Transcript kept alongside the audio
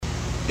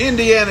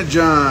Indiana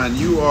John,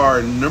 you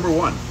are number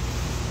one.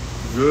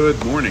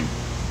 Good morning.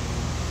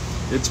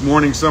 It's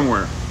morning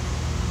somewhere.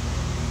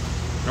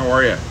 How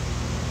are you?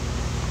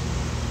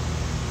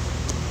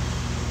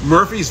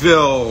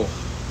 Murphysville,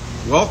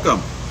 welcome.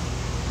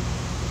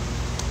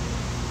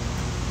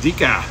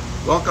 Dika,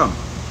 welcome.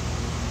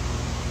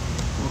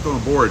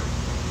 Welcome aboard.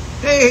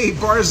 Hey,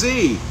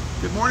 Barzy.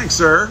 Good morning,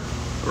 sir.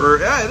 Or,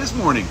 yeah, it is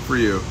morning for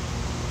you.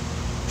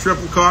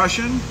 Triple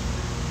caution.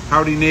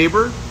 Howdy,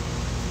 neighbor.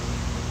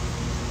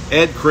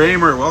 Ed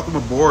Kramer, welcome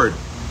aboard.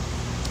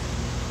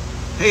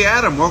 Hey,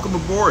 Adam, welcome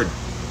aboard.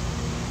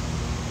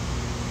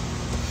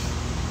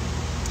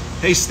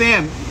 Hey,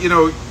 Stan, you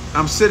know,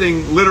 I'm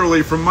sitting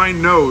literally from my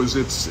nose.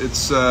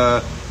 It's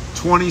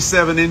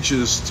 27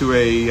 inches to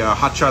a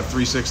Hotshot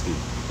 360,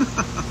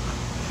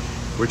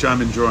 which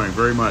I'm enjoying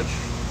very much.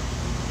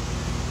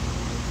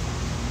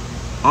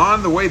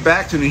 On the way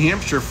back to New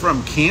Hampshire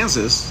from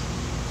Kansas.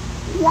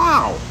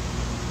 Wow.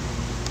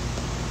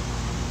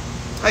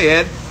 Hi,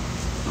 Ed.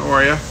 How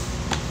are you?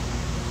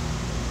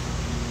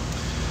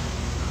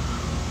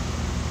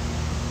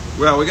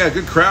 Well, we got a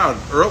good crowd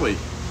early.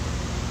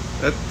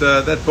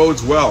 That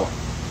bodes well.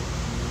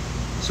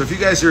 So if you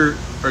guys are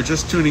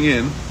just tuning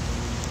in,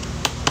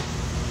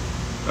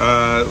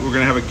 we're going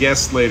to have a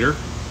guest later.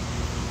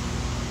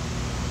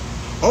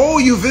 Oh,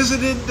 you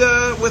visited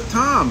with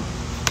Tom.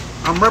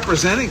 I'm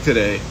representing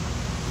today.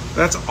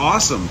 That's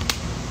awesome.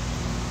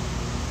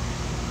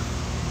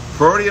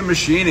 Protea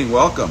Machining,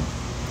 welcome.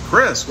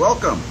 Chris,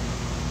 welcome.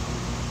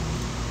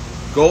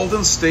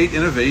 Golden State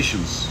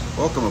Innovations,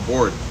 welcome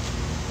aboard.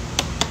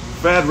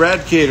 Fad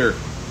Radcator.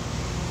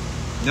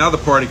 Now the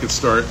party could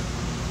start.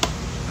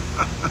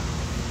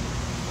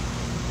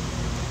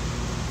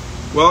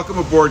 Welcome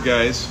aboard,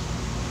 guys.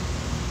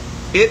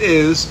 It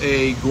is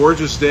a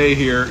gorgeous day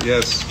here.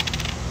 Yes,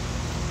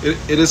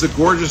 it is a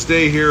gorgeous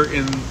day here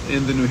in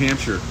the New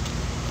Hampshire.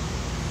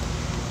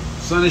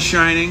 Sun is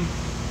shining,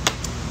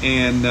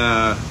 and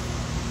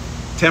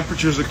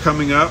temperatures are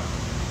coming up.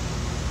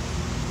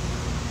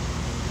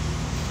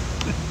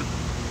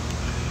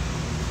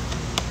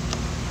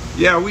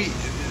 Yeah, we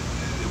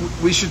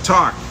should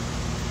talk,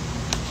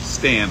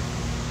 Stan.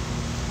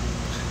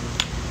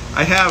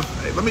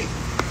 Let me,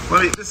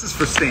 this is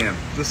for Stan.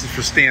 This is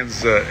for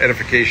Stan's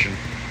edification.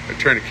 I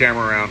turn the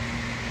camera around.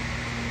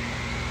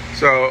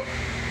 So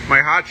my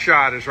hot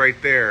shot is right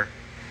there,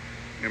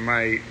 and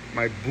my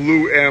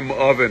Blue M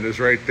oven is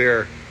right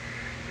there.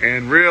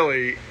 And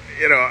really,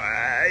 you know,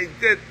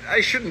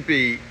 I shouldn't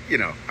be, you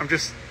know, I'm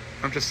just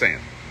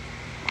saying.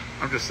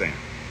 I'm just saying.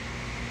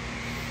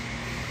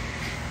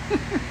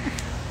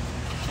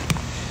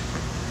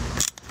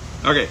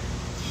 Okay.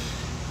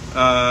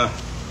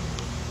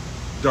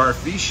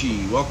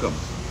 Darvishi, welcome.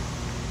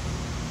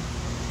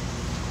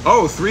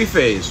 Oh,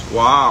 three-phase.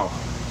 Wow.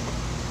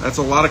 That's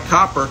a lot of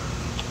copper.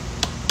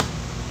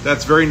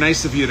 That's very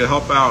nice of you to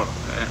help out.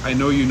 I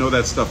know you know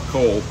that stuff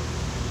cold.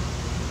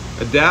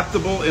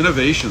 Adaptable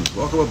Innovations.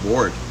 Welcome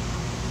aboard.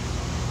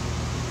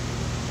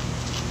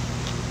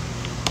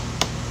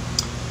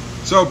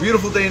 So,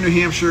 beautiful day in New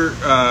Hampshire.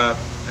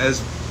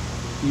 As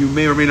you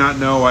may or may not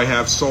know, I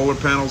have solar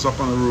panels up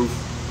on the roof.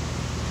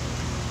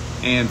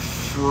 And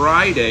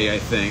Friday, I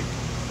think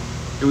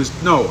it was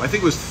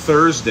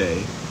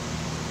Thursday.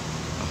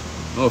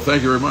 Oh,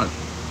 thank you very much.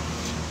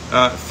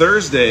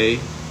 Thursday,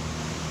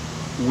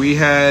 we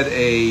had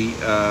a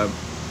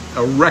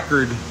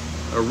record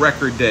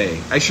day.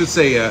 I should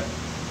say an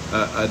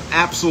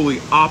absolutely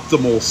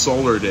optimal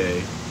solar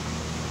day.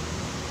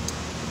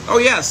 Oh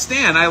yeah,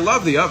 Stan, I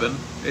love the oven.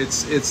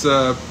 It's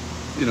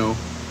you know,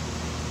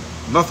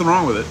 nothing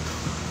wrong with it.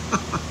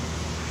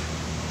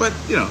 But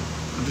you know,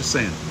 I'm just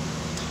saying.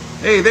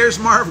 Hey, there's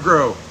Marv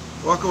Groeb.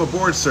 Welcome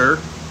aboard, sir.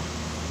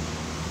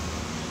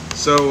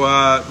 So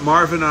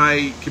Marv and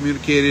I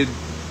communicated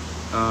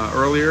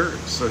earlier,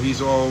 so he's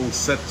all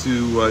set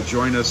to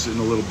join us in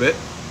a little bit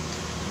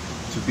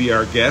to be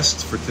our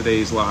guest for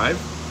today's live.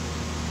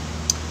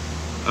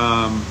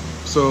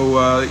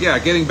 Yeah,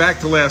 getting back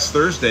to last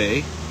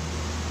Thursday,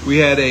 we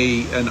had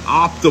an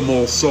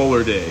optimal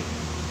solar day.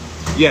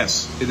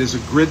 Yes, it is a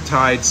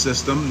grid-tied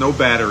system, no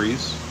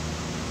batteries,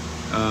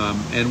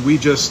 and we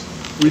just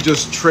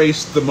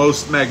traced the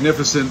most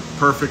magnificent,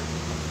 perfect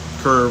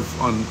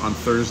curve on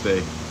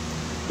Thursday.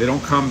 They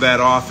don't come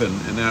that often,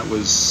 and that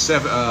was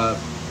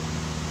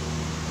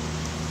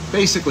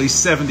basically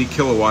 70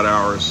 kilowatt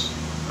hours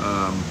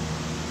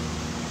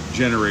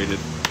generated.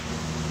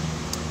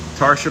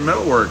 Tarsha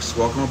Metalworks,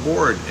 welcome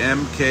aboard.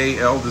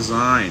 MKL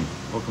Design,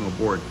 welcome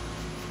aboard.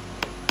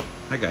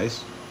 Hi,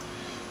 guys.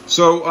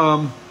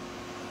 So,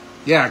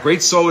 yeah,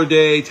 great solar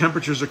day.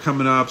 Temperatures are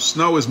coming up.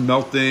 Snow is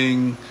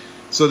melting.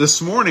 So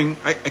this morning,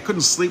 I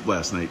couldn't sleep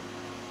last night.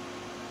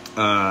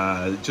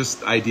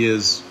 Just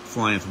ideas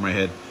flying through my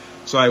head.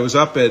 So I was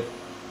up at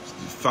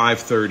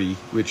 5:30,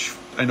 which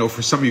I know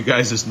for some of you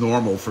guys is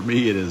normal. For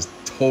me, it is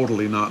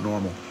totally not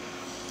normal.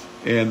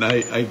 And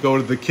I go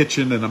to the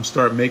kitchen and I'm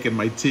start making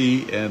my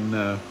tea, and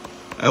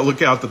I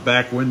look out the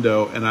back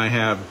window and I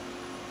have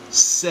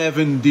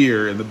 7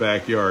 deer in the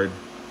backyard.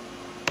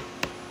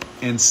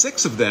 and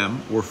 6 of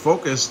them were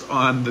focused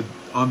on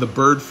the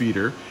bird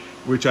feeder,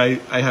 which I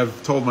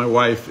have told my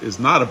wife is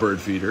not a bird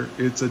feeder,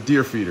 it's a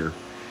deer feeder,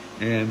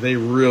 and they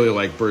really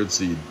like bird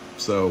seed.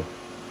 So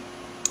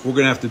we're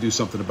gonna have to do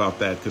something about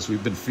that because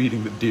we've been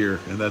feeding the deer,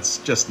 and that's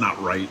just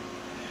not right.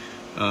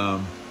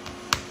 And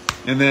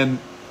then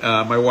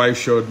my wife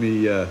showed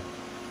me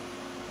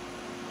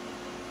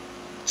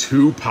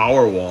 2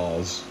 power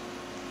walls.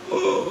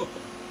 Oh,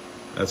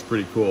 that's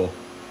pretty cool.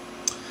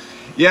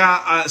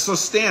 Yeah. So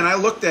Stan, I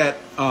looked at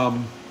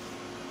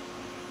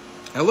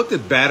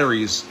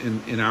batteries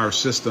in our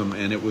system,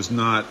 and it was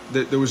not.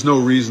 There was no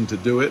reason to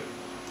do it.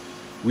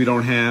 We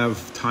don't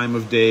have time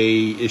of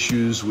day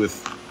issues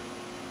with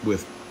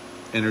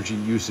energy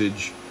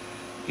usage,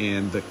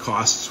 and the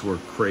costs were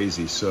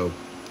crazy. So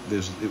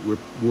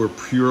we're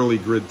purely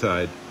grid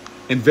tied,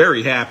 and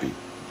very happy.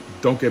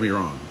 Don't get me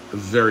wrong,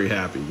 very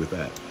happy with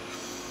that.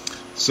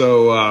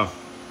 So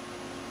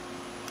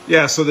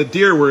yeah, so the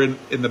deer were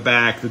in the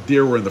back, the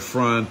deer were in the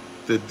front,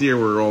 the deer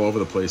were all over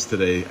the place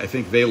today. I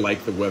think they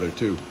like the weather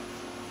too.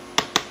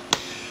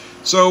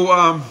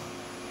 So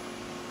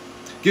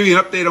give you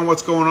an update on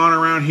what's going on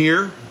around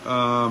here.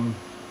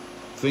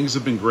 Things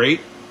have been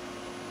great.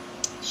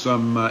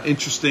 Some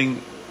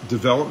interesting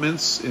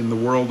developments in the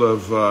world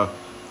of oh,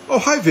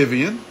 hi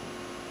Vivian.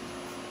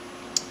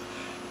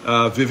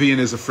 Vivian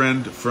is a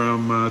friend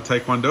from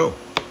Taekwondo.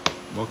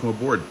 Welcome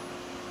aboard.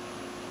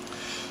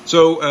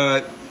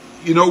 So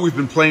you know, we've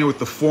been playing with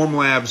the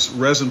Formlabs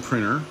resin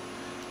printer,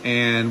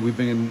 and we've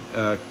been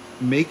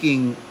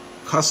making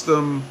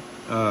custom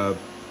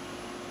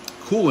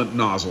coolant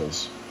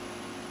nozzles,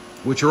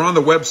 which are on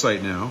the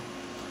website now.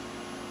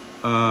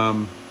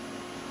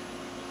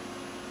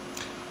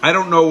 I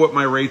don't know what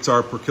my rates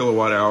are per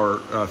kilowatt hour,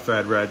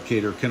 Fad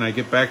Radcater. Can I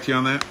get back to you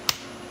on that?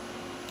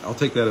 I'll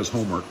take that as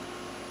homework.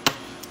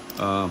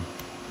 But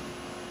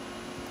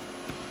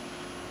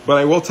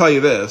I will tell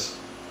you this.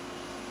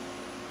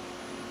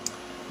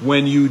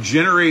 When you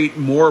generate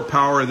more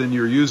power than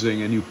you're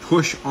using and you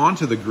push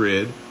onto the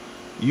grid,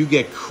 you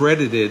get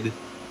credited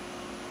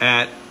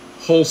at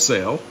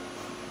wholesale.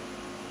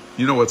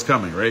 You know what's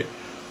coming, right?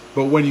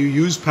 But when you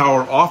use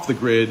power off the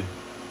grid,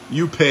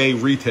 you pay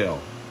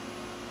retail,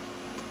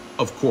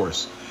 of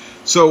course.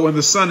 So when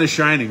the sun is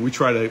shining, we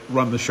try to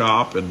run the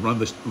shop and run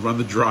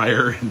the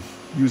dryer and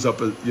use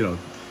up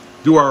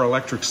do our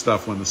electric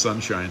stuff when the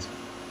sun shines.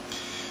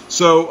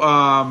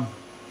 So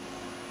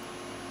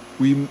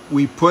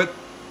we put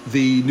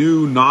the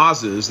new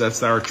NOZs,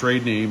 that's our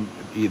trade name,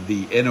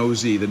 the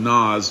NOZ, the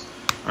NOZ,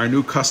 our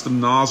new custom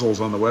nozzles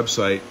on the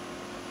website.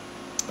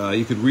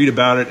 You could read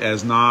about it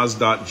as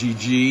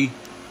noz.gg.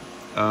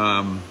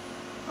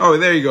 Oh,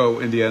 there you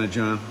go, Indiana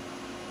John.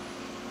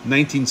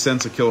 19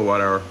 cents a kilowatt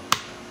hour.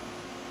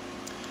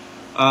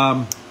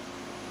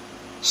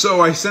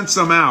 So I sent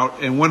some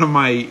out, and one of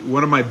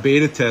my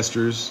beta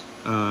testers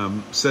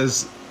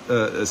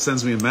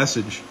sends me a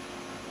message,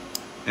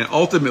 and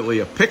ultimately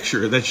a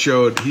picture that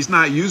showed he's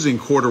not using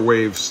quarter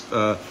wave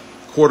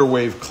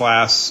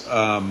class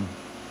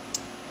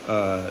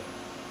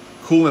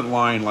coolant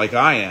line like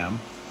I am.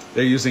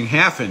 They're using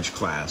half-inch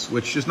class,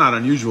 which is not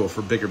unusual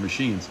for bigger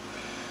machines.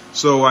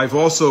 So I've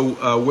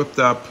also whipped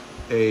up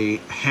a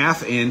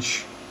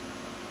half-inch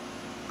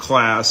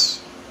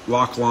class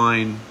lock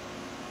line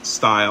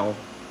style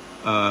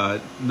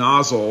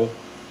nozzle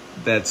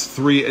that's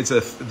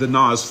the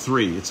NOZ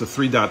 3. It's a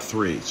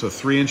 3.3, so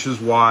 3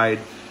 inches wide,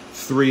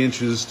 3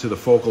 inches to the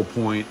focal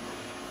point,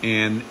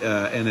 and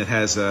it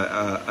has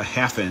a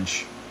half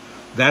inch.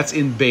 That's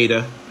in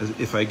beta.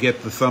 If I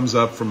get the thumbs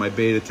up from my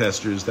beta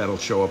testers, that'll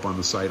show up on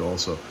the site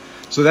also.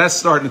 So that's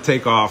starting to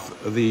take off.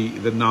 The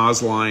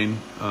NOZ line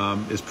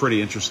is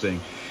pretty interesting,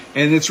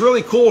 and it's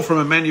really cool from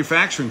a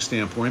manufacturing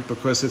standpoint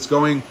because it's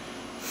going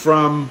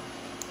from,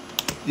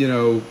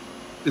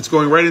 it's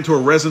going right into a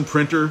resin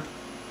printer,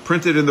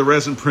 printed in the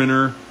resin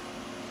printer,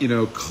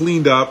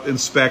 cleaned up,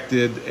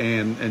 inspected,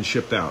 and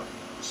shipped out.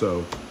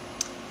 So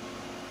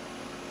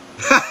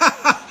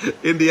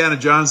Indiana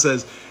John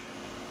says,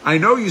 I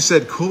know you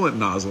said coolant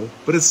nozzle,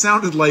 but it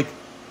sounded like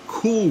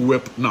Cool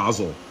Whip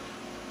nozzle.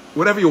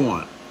 Whatever you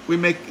want. We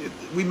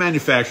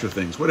manufacture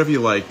things. Whatever you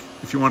like.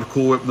 If you want a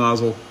Cool Whip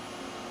nozzle,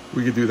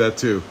 we could do that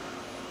too.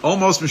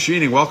 Almost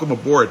Machining, welcome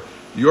aboard.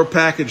 Your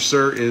package,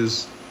 sir,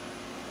 is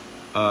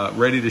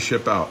ready to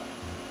ship out.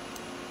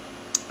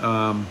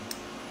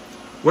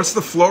 What's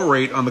the flow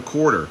rate on the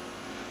quarter?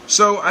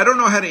 So I don't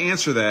know how to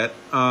answer that.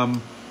 I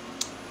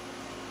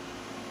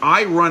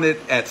run it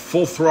at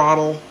full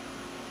throttle,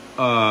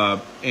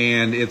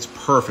 and it's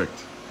perfect.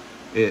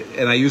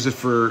 And I use it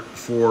for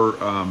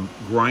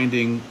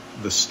grinding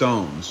the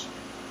stones.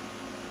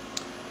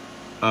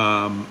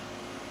 And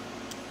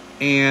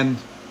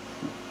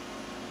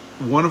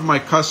one of my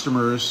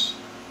customers,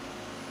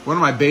 one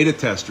of my beta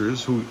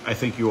testers, who I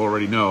think you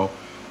already know,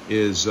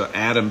 is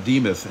Adam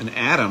Demuth. And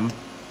Adam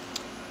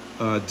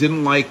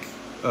didn't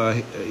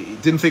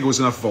think it was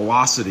enough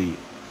velocity.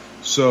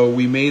 So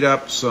we made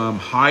up some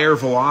higher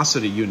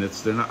velocity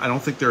units. I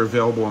don't think they're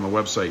available on the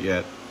website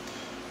yet.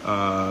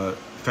 In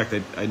fact,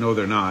 I know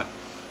they're not.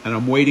 and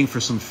I'm waiting for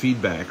some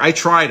feedback. I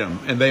tried them,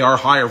 and they are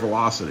higher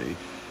velocity.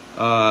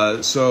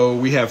 So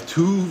we have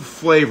 2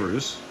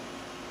 flavors,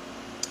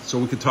 so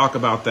we could talk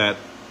about that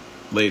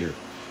later.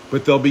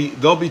 But there'll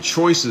be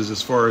choices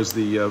as far as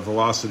the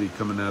velocity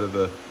coming out of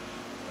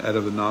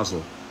the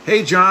nozzle.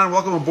 Hey, John,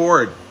 welcome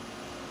aboard.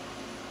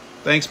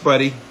 Thanks,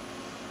 buddy.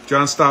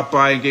 John stopped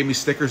by and gave me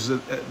stickers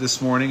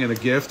this morning and a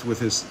gift with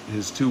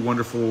his 2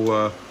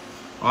 wonderful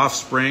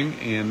offspring,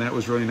 and that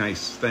was really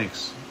nice.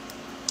 Thanks.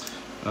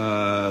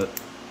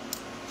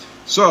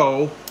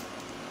 So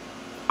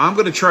I'm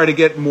going to try to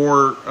get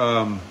more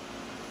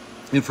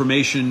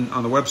information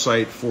on the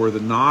website for the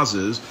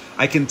NOSes.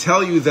 I can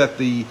tell you that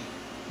the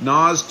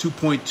NOS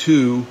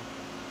 2.2,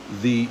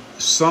 the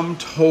sum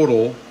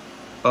total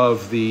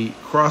of the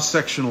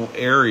cross-sectional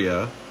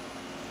area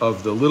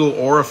of the little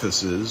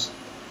orifices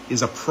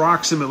is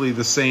approximately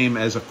the same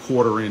as a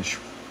 1/4 inch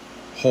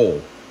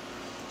hole.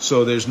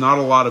 So there's not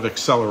a lot of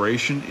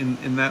acceleration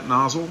in that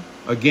nozzle.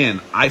 Again,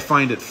 I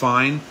find it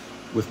fine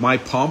with my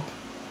pump.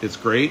 It's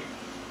great.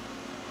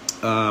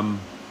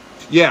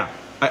 Yeah,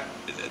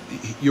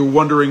 you're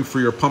wondering for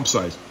your pump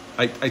size.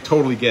 I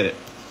totally get it.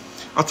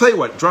 I'll tell you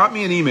what, drop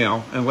me an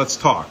email and let's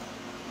talk,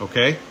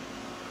 okay?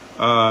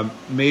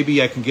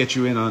 Maybe I can get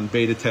you in on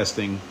beta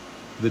testing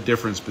the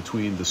difference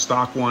between the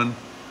stock one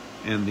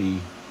and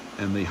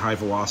the high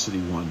velocity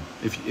one.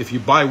 If you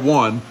buy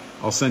one,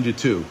 I'll send you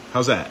 2.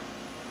 How's that?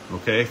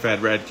 Okay,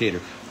 Fat Rad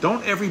Cater.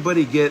 Don't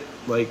everybody get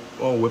like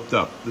all whipped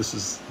up. This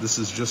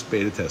is just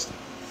beta testing.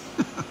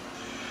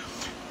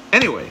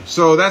 Anyway,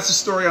 so that's the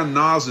story on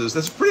NOSes.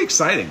 That's pretty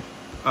exciting.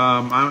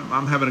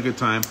 I'm having a good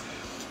time.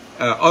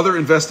 Other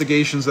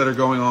investigations that are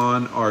going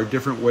on are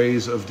different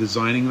ways of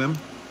designing them.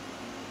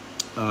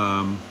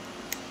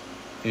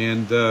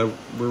 And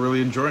we're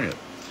really enjoying it.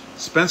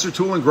 Spencer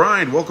Tool and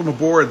Grind, welcome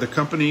aboard, the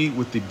company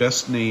with the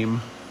best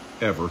name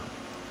ever.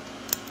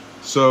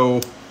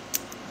 So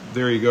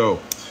there you go.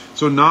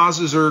 So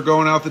NOSes are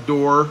going out the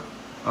door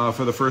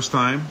for the first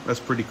time. That's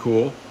pretty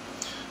cool.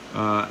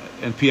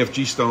 And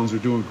PFG stones are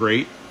doing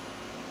great.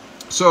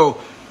 So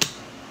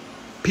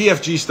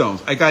PFG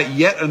stones, I got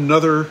yet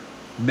another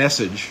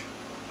message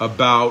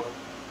about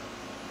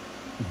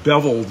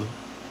beveled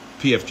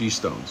PFG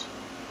stones.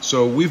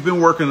 So we've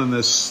been working on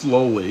this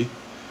slowly.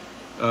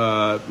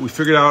 We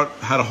figured out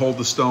how to hold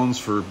the stones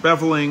for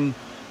beveling.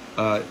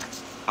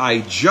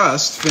 I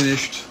just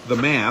finished the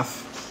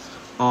math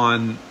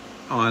on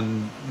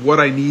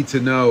what I need to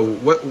know,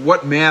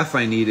 what math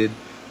I needed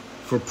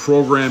for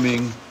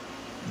programming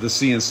the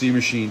CNC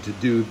machine to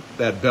do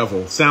that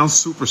bevel. Sounds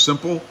super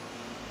simple.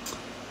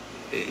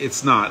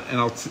 It's not, and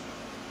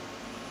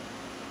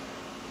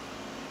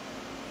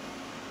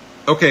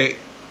okay,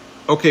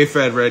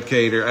 Fed Red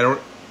Cater.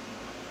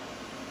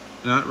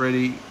 Not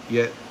ready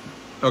yet.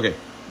 Okay,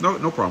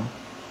 no problem.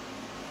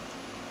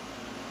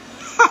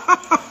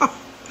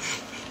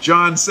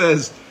 John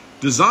says,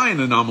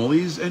 design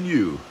anomalies and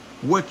you.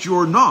 What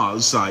your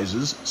NOS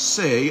sizes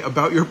say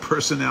about your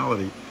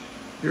personality.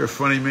 You're a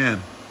funny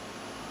man.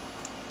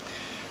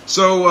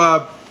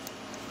 So,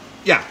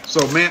 yeah,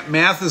 so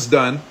math is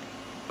done.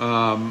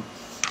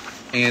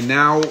 And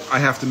now I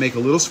have to make a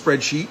little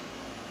spreadsheet.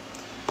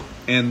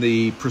 And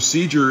the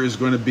procedure is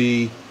going to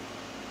be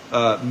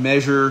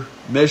measure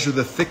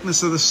the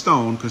thickness of the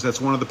stone, because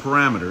that's one of the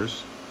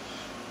parameters.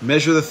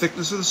 Measure the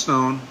thickness of the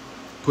stone,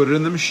 put it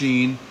in the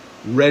machine,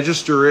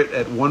 register it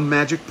at one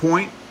magic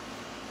point,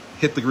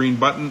 hit the green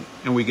button,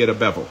 and we get a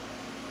bevel.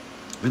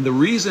 And the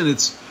reason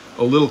it's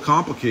a little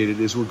complicated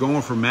is we're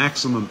going for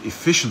maximum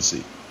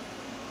efficiency.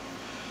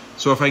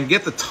 So if I can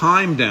get the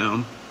time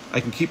down, I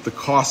can keep the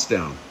cost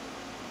down.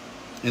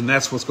 And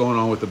that's what's going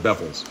on with the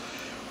bevels.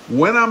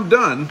 When I'm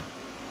done,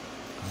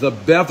 the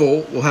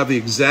bevel will have the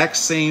exact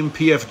same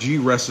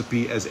PFG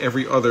recipe as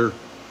every other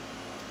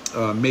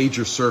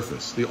major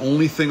surface. The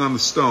only thing on the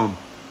stone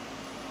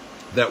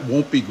that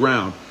won't be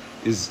ground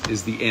is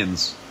the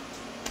ends.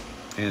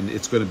 And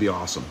it's going to be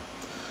awesome.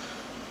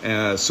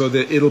 So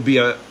that it'll be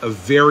a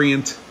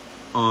variant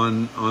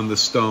on the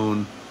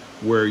stone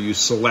where you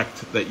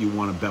select that you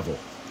want to bevel.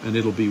 And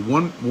it'll be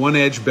one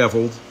edge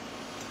beveled,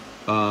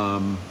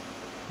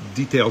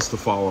 details to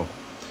follow.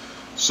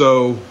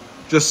 So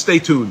just stay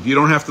tuned. You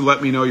don't have to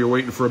let me know you're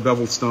waiting for a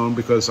beveled stone,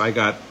 because I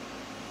got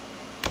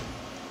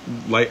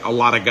like a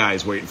lot of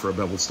guys waiting for a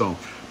beveled stone.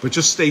 But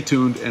just stay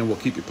tuned and we'll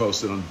keep you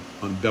posted on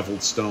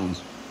beveled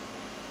stones.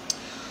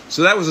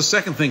 So that was the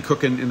second thing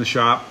cooking in the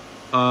shop.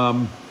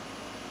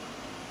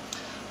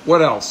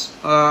 What else?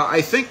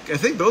 I think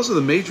those are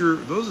the major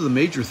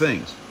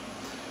things.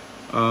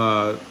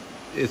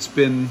 It's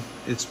been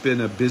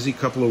a busy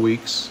couple of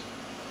weeks,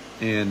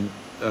 and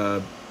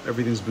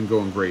everything's been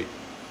going great.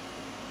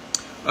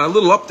 A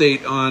little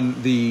update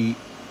on the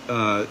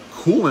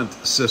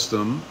coolant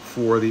system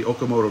for the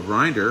Okamoto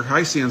grinder.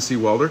 Hi, CNC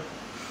welder.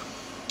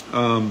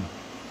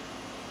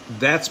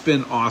 That's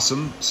been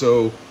awesome.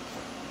 So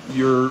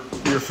you're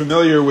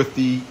familiar with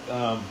the.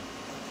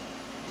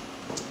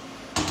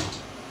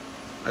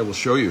 I will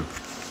show you.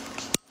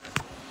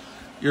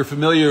 You're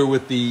familiar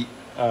with the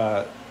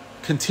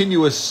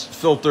continuous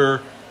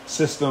filter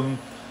system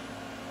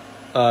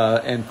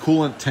and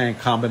coolant tank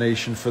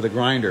combination for the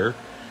grinder,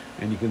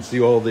 and you can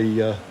see all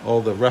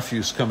the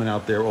refuse coming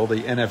out there, all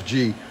the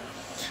NFG.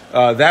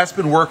 That's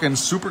been working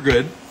super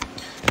good,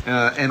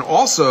 and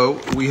also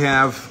we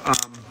have a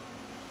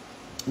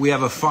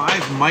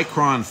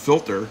 5-micron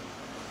filter.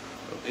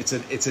 It's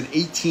an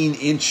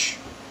 18-inch.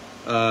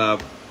 I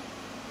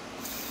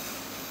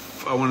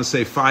want to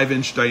say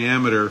 5-inch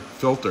diameter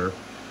filter,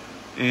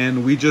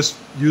 and we just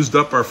used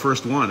up our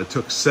first one. It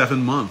took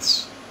 7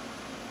 months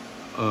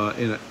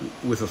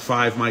with a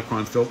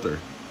 5-micron filter,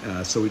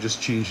 so we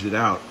just changed it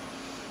out,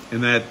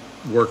 and that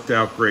worked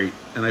out great.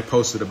 And I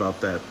posted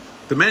about that.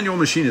 The Manual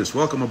Machinist,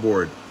 welcome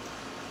aboard.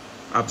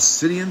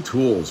 Obsidian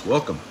Tools,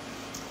 welcome.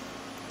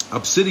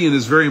 Obsidian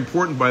is very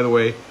important, by the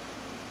way,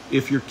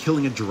 if you're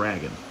killing a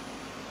dragon.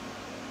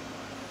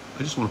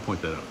 I just want to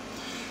point that out.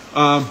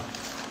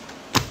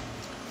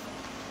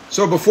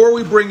 So before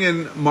we bring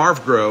in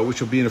Marv Groeb, which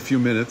will be in a few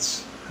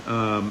minutes,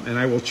 and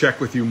I will check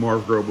with you,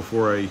 Marv Groeb,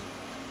 before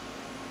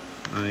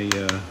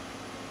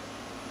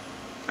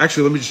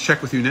actually, let me just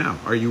check with you now.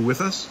 Are you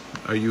with us?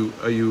 Are you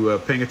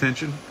paying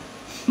attention?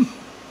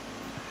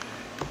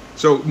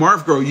 So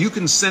Marv Groeb, you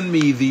can send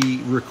me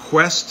the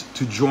request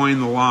to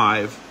join the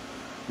live,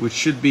 which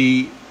should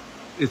be,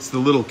 it's the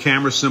little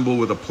camera symbol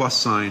with a plus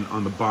sign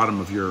on the bottom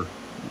of your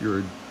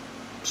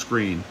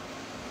screen.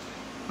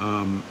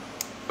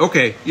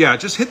 Okay, yeah,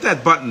 just hit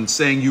that button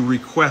saying you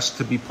request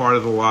to be part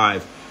of the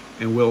live,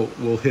 and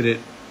we'll hit it.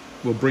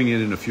 We'll bring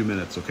it in a few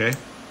minutes, okay?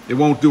 It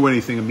won't do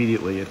anything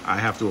immediately. I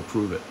have to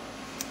approve it.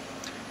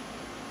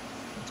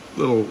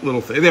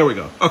 Little thing. There we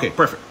go. Okay,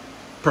 perfect.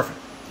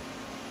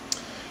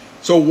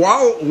 So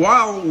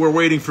while we're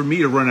waiting for me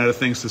to run out of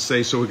things to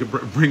say so we can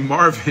bring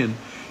Marv in,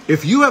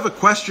 if you have a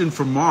question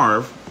for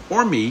Marv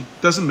or me,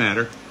 doesn't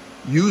matter,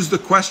 use the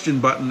question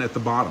button at the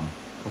bottom,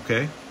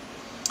 okay?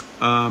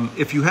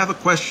 If you have a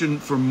question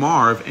for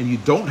Marv and you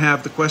don't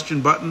have the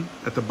question button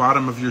at the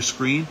bottom of your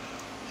screen,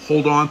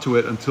 hold on to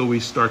it until we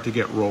start to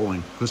get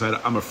rolling, because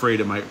I'm afraid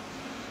it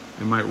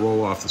might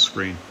roll off the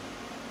screen.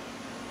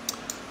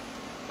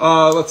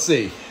 Let's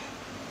see.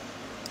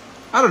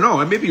 I don't know.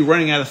 I may be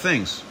running out of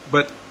things,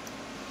 but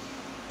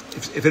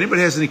if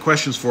anybody has any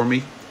questions for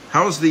me,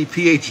 how's the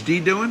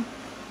PhD doing?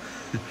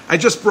 I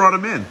just brought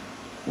him in.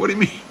 What do you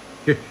mean?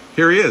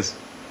 Here he is.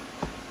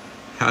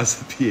 How's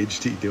the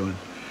PhD doing?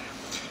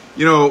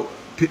 You know,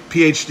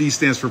 PhD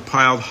stands for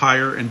piled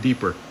higher and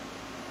deeper,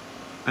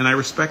 and I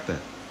respect that.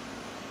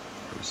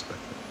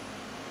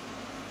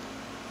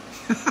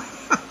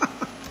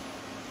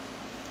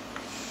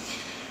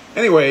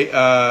 Anyway,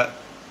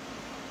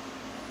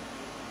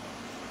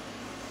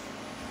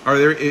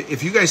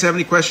 if you guys have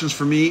any questions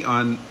for me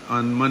on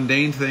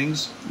mundane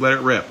things, let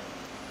it rip,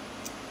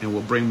 and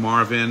we'll bring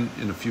Marv in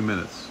a few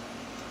minutes.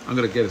 I'm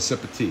going to get a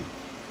sip of tea.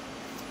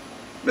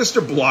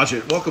 Mr.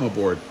 Blodgett, welcome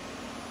aboard.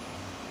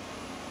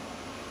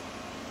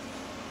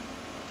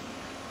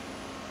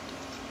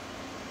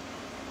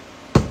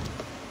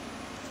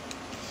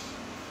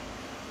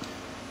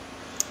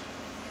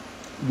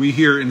 We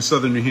here in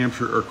southern New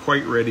Hampshire are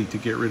quite ready to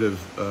get rid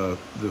of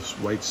this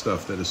white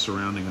stuff that is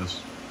surrounding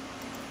us.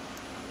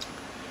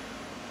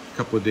 A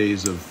couple of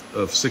days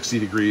of 60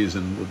 degrees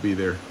and we'll be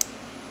there.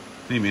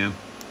 Hey, man.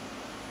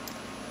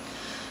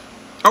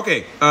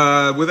 Okay,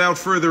 without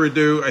further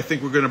ado, I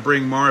think we're going to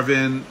bring Marv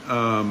in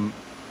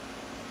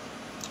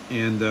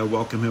and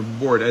welcome him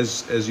aboard.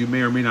 As you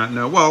may or may not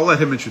know, well, I'll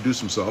let him introduce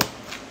himself,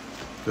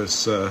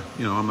 because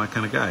you know, I'm that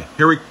kind of guy.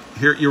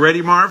 Here, you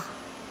ready, Marv?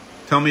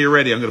 Tell me you're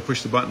ready. I'm going to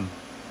push the button,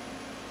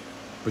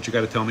 but you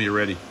got to tell me you're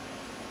ready.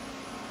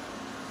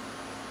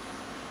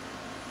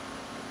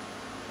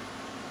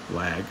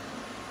 Lag,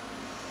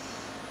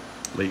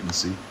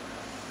 latency.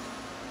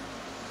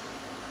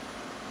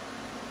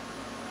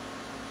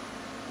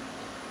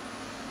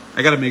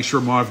 I got to make sure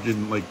Marv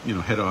didn't, like, you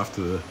know, head off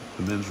to the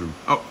men's room.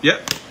 Oh, yeah.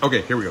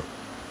 Okay, here we go.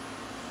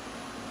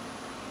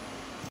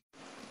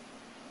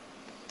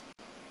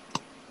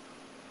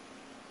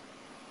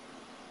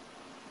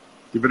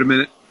 Give it a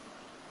minute.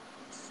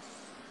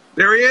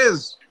 There he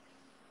is.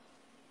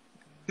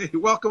 Hey,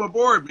 welcome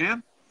aboard,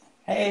 man.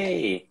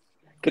 Hey,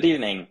 good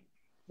evening.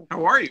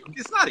 How are you?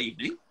 It's not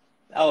evening.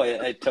 Oh,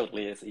 it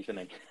totally is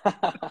evening.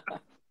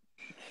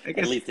 At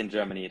least in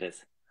Germany it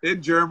is.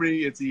 In Germany,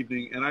 it's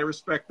evening, and I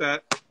respect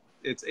that.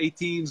 It's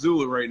 18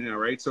 Zulu right now,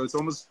 right? So it's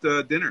almost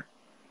dinner.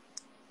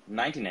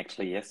 19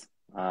 actually, yes.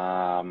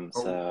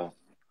 So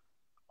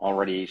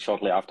already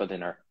shortly after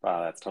dinner.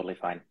 That's totally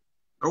fine.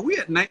 Are we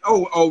at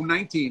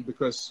 19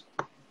 because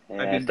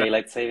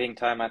daylight saving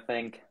time, I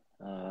think.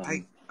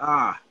 Maybe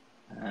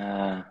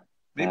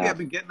I've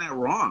been getting that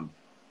wrong.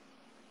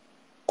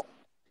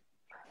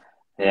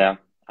 Yeah.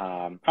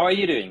 How are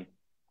you doing?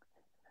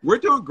 We're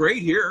doing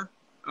great here.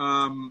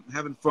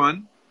 Having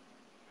fun.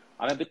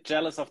 I'm a bit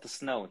jealous of the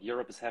snow.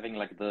 Europe is having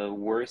like the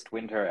worst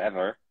winter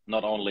ever.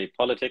 Not only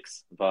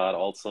politics, but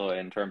also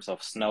in terms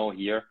of snow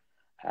here.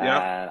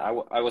 Yeah. And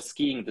I was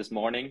skiing this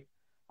morning.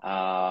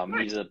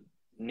 Nice.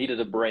 Needed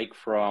a break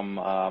from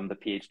the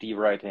PhD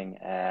writing,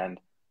 and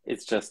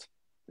it's just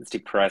it's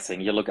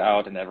depressing. You look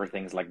out and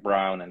everything's like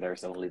brown and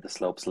there's only the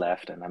slopes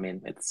left. And I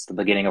mean, it's the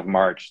beginning of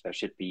March. There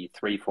should be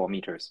 3-4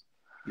 meters.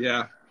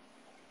 Yeah.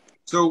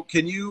 So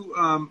can you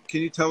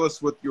tell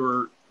us what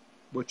your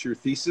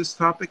thesis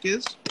topic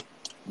is?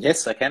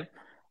 Yes, I can.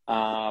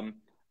 Um,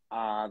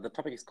 the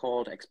topic is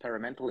called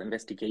Experimental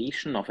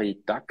Investigation of a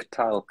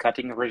Ductile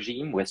Cutting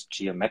Regime with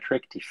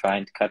Geometric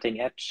Defined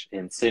Cutting Edge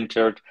in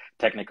Sintered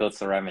Technical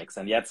Ceramics.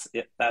 And yes,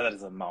 that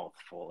is a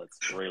mouthful.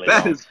 It's really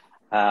That long.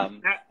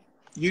 is,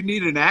 you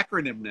need an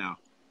acronym now.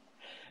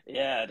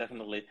 Yeah,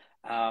 definitely.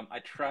 I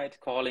tried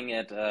calling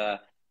it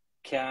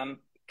Kern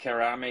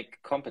Ceramic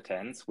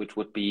Competence, which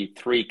would be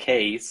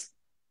 3Ks,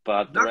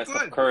 but the Not rest of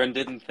good. Kern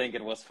didn't think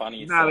it was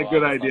funny, Not a so I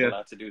good was not idea.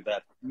 allowed to do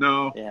that.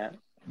 No, Yeah,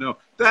 no.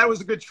 That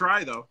was a good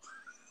try, though.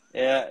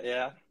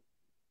 yeah.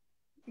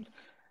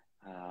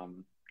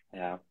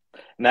 Yeah.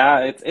 Nah,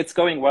 it's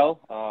going well.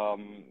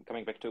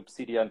 Coming back to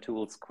Obsidian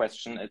Tools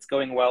question, it's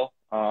going well.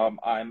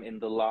 I'm in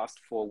the last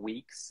 4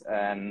 weeks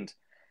and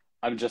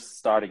I'm just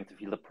starting to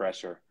feel the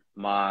pressure.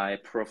 My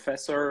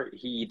professor,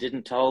 he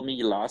didn't tell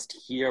me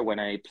last year when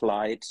I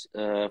applied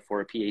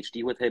for a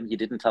PhD with him, he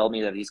didn't tell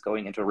me that he's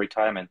going into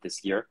retirement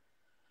this year.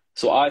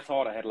 So I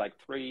thought I had like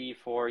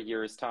 3-4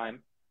 years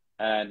time,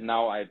 and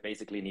now I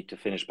basically need to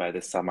finish by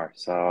this summer.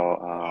 So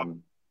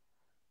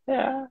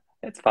yeah,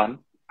 it's fun.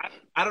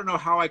 I don't know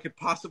how I could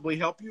possibly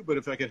help you, but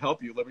if I could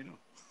help you, let me know.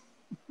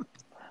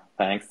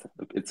 Thanks,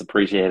 it's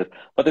appreciated.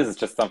 But this is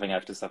just something I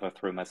have to suffer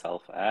through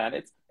myself, and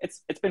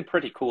it's been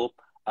pretty cool.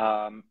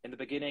 In the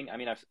beginning, I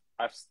mean,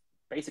 I've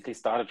basically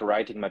started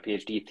writing my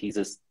PhD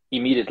thesis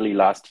immediately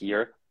last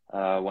year,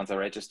 once I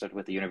registered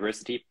with the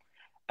university,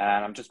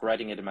 and I'm just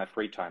writing it in my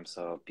free time.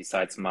 So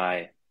besides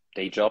my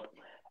day job,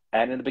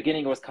 and in the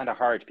beginning it was kind of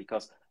hard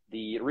because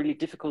the really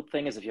difficult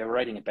thing is if you're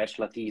writing a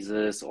bachelor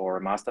thesis or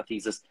a master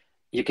thesis,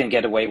 you can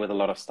get away with a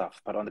lot of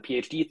stuff. But on the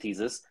PhD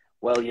thesis,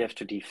 well, you have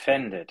to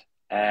defend it,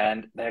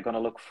 and they're going to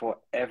look for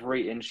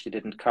every inch you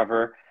didn't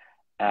cover.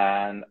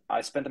 And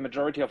I spent the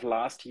majority of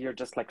last year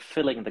just like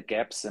filling the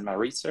gaps in my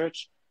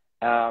research.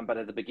 But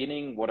at the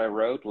beginning, what I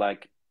wrote,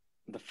 like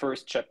the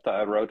first chapter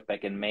I wrote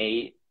back in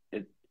May,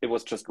 it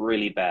was just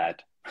really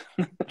bad.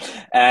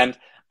 And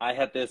I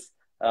had this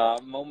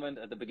moment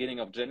at the beginning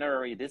of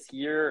January this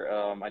year.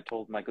 I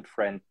told my good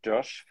friend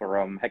Josh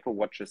from Heckle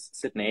Watches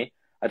Sydney,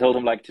 I told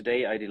him like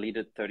today I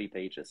deleted 30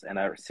 pages, and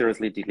I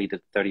seriously deleted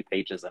 30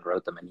 pages and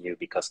wrote them anew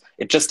because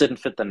it just didn't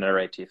fit the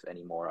narrative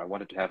anymore. I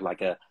wanted to have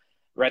like a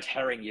red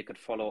herring you could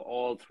follow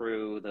all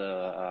through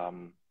the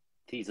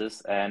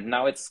thesis, and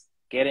now it's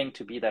getting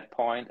to be that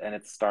point, and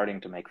it's starting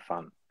to make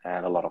fun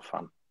and a lot of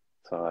fun.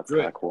 So that's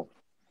kind Good. of cool.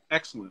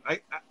 Excellent.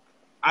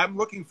 I'm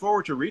looking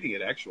forward to reading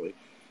it, actually.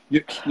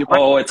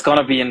 Oh, it's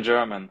gonna be in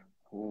German.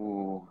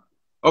 Ooh.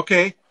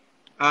 Okay.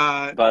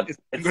 But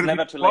it's gonna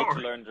never be too late slower.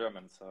 to learn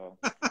German. So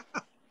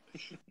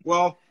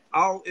Well,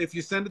 if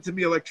you send it to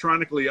me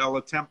electronically, I'll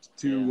attempt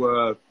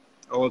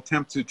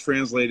to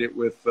translate it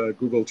with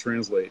Google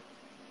Translate.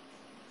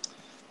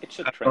 it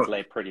should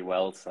translate pretty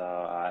well. So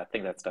I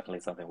think that's definitely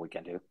something we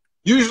can do.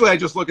 Usually, I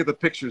just look at the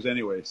pictures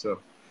anyway. So,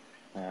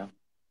 Yeah.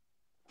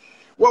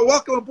 well,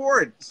 welcome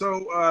aboard.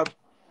 So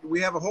we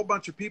have a whole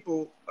bunch of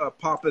people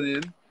popping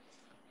in.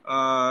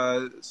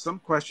 Some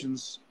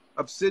questions.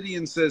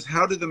 Obsidian says,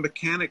 "How do the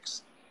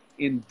mechanics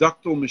in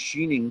ductile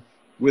machining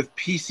with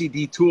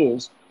PCD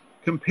tools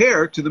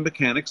compare to the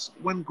mechanics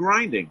when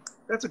grinding?"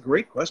 That's a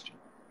great question.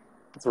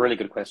 It's a really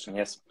good question,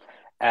 yes.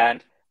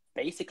 And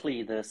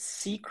basically the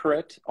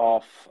secret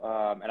of,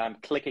 and I'm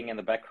clicking in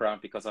the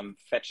background because I'm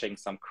fetching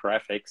some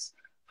graphics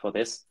for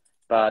this,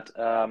 but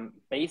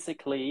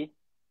basically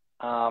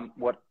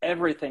what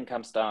everything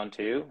comes down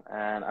to,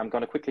 and I'm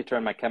going to quickly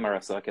turn my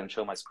camera so I can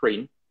show my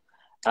screen.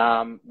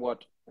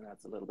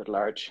 That's a little bit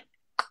large.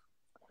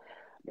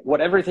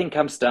 What everything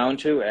comes down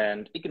to,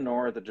 and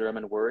ignore the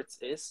German words,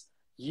 is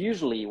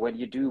usually when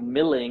you do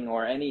milling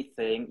or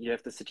anything, you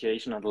have the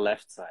situation on the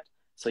left side.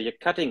 So your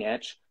cutting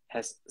edge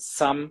has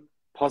some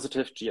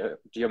positive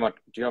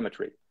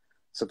geometry.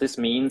 So this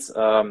means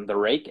the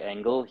rake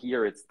angle,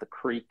 here it's the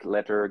Greek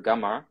letter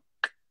gamma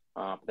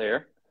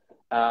there.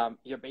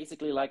 You're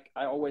basically like,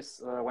 I always,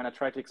 when I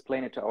try to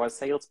explain it to our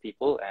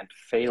salespeople and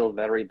fail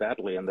very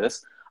badly in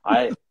this,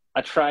 I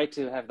try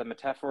to have the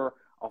metaphor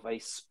of a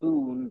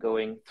spoon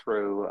going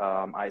through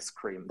ice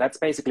cream. That's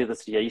basically the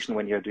situation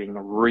when you're doing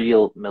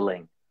real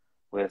milling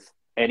with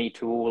any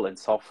tool in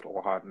soft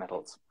or hard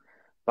metals.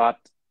 But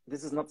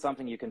this is not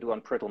something you can do on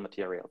brittle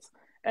materials.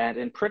 And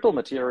in brittle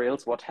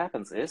materials, what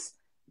happens is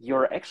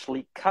you're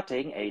actually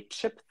cutting a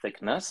chip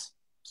thickness.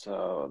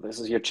 So this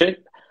is your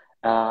chip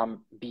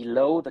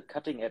below the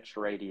cutting edge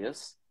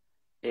radius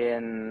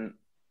and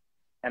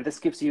this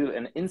gives you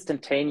an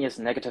instantaneous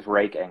negative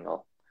rake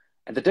angle.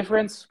 And the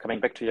difference, coming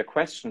back to your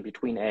question,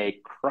 between a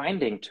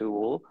grinding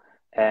tool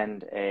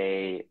and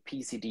a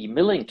PCD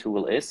milling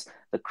tool is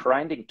the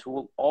grinding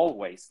tool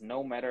always,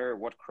 no matter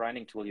what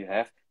grinding tool you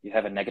have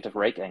a negative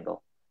rake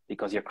angle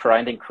because your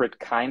grinding grit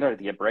kinder,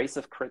 the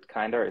abrasive grit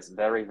kinder is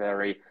very,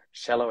 very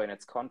shallow in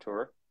its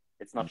contour.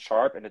 It's not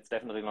sharp and it's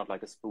definitely not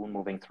like a spoon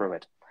moving through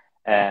it.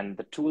 And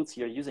the tools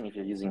you're using, if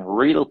you're using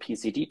real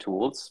PCD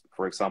tools,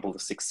 for example, the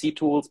 6C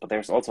tools, but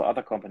there's also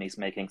other companies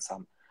making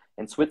some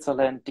in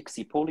Switzerland,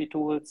 Dixie Poly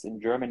tools, in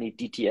Germany,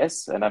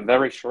 DTS, and I'm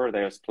very sure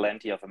there's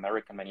plenty of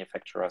American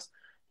manufacturers.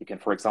 You can,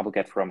 for example,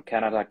 get from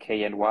Canada,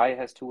 KNY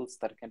has tools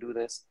that can do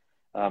this.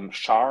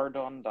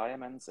 Chardon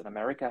Diamonds in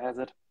America has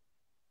it.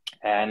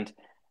 And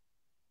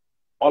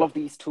all of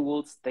these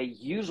tools, they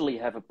usually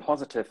have a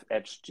positive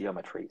edge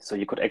geometry, so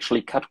you could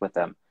actually cut with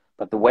them.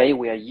 But the way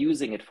we are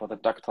using it for the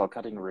ductile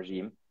cutting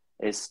regime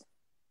is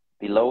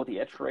below the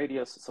edge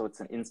radius, so it's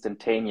an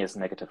instantaneous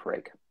negative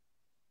rake.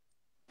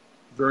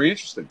 Very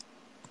interesting.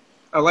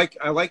 I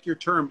like your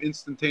term,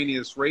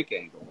 instantaneous rake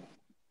angle.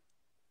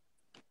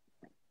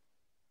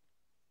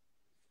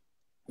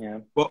 Yeah.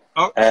 Well,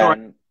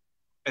 so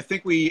I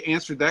think we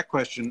answered that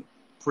question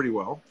pretty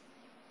well.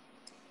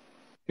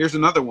 Here's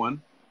another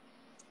one.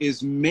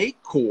 Is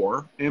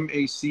Macor,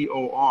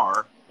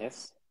 M-A-C-O-R,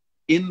 yes,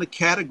 in the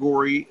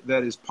category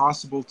that is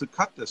possible to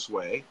cut this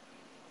way?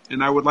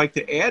 And I would like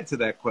to add to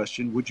that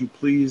question, would you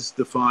please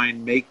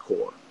define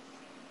Macor?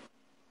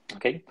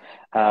 Okay.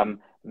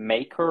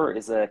 Macor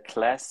is a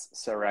class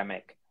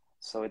ceramic.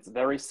 So it's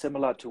very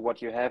similar to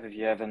what you have if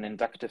you have an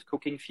inductive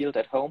cooking field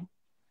at home,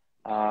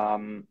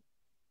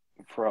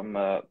 from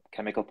a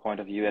chemical point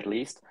of view at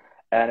least.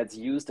 And it's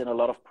used in a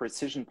lot of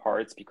precision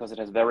parts because it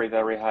has very,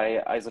 very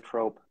high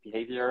isotrope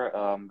behavior,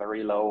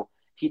 very low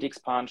heat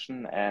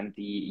expansion, and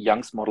the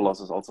Young's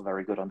modulus is also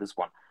very good on this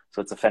one.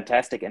 So it's a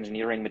fantastic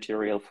engineering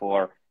material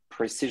for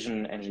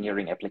precision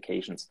engineering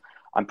applications.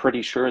 I'm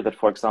pretty sure that,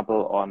 for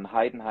example, on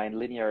Heidenhain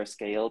linear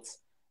scales,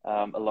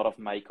 a lot of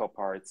Macor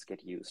parts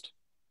get used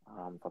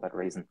for that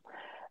reason.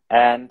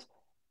 And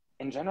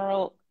in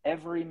general,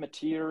 every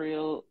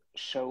material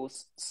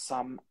shows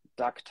some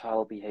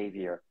ductile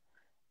behavior.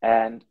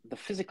 And the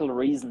physical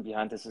reason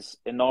behind this is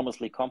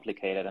enormously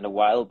complicated. And a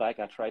while back,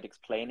 I tried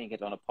explaining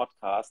it on a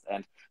podcast.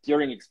 And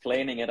during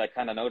explaining it, I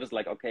kind of noticed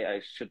like, okay,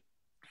 I should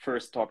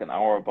first talk an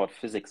hour about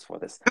physics for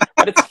this.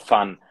 But it's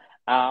fun.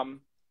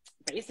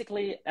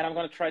 Basically, and I'm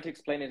going to try to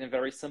explain it in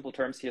very simple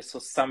terms here, so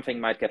something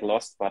might get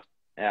lost. But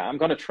I'm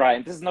going to try.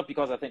 And this is not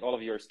because I think all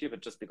of you are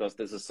stupid, just because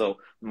this is so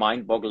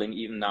mind-boggling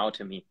even now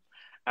to me.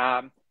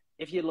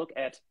 If you look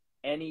at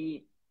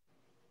any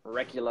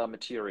regular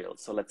material,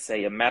 so let's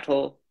say a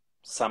metal,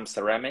 some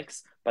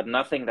ceramics, but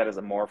nothing that is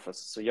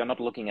amorphous. So you're not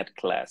looking at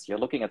glass. You're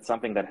looking at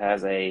something that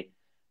has a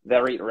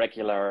very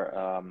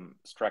regular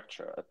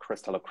structure, a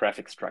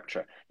crystallographic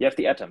structure. You have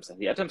the atoms, and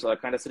the atoms are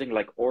kind of sitting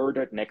like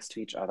ordered next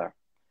to each other.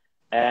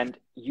 And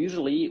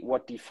usually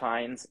what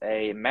defines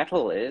a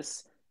metal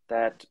is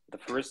that the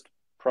first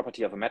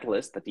property of a metal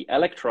is that the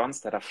electrons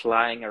that are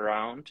flying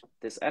around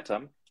this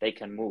atom, they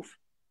can move.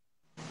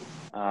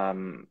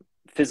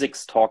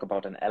 Physics talk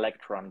about an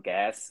electron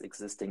gas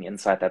existing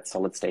inside that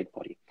solid state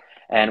body.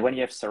 And when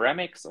you have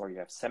ceramics or you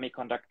have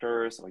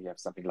semiconductors or you have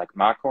something like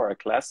Macor, a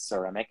glass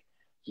ceramic,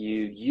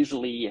 you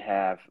usually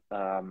have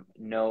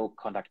no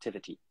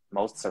conductivity.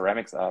 Most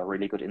ceramics are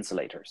really good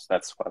insulators.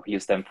 That's why we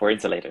use them for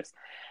insulators.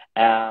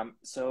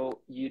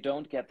 So you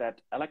don't get that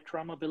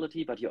electron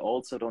mobility, but you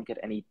also don't get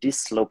any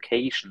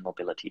dislocation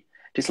mobility.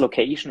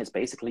 Dislocation is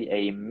basically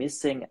a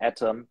missing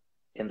atom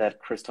in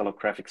that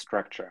crystallographic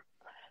structure.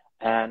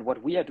 And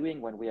what we are doing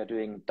when we are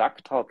doing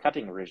ductile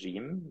cutting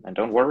regime, and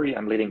don't worry,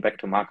 I'm leading back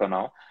to Macor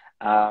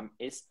now,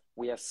 is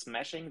we are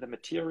smashing the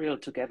material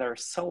together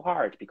so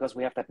hard because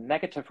we have that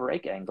negative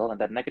rake angle, and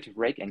that negative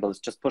rake angle is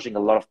just pushing a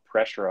lot of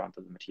pressure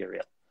onto the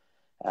material,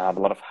 a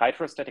lot of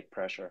hydrostatic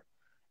pressure,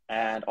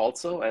 and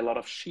also a lot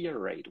of shear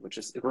rate, which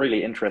is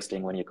really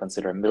interesting when you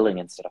consider milling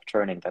instead of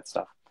turning that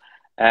stuff.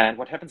 And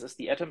what happens is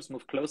the atoms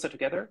move closer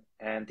together,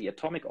 and the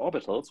atomic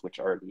orbitals, which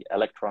are the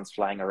electrons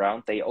flying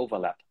around, they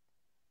overlap.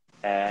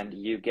 And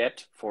you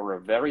get, for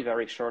a very,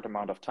 very short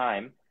amount of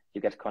time,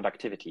 you get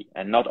conductivity.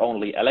 And not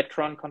only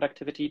electron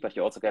conductivity, but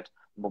you also get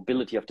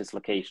mobility of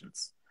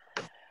dislocations.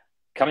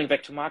 Coming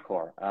back to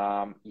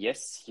Macor,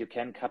 yes, you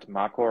can cut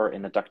Macor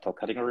in a ductile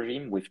cutting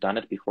regime. We've done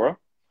it before.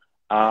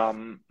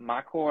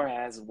 Macor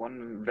has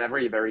one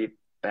very, very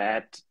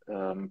bad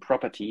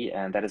property,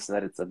 and that is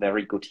that it's a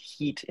very good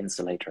heat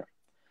insulator.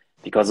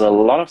 Because a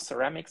lot of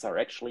ceramics are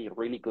actually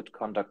really good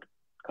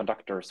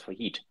conductors for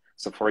heat.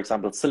 So for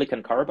example,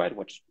 silicon carbide,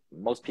 which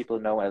most people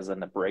know as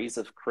an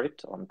abrasive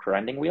crit on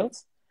grinding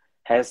wheels,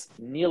 has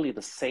nearly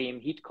the same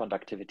heat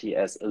conductivity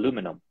as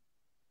aluminum.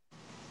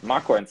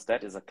 Macor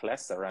instead is a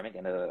glass ceramic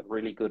and a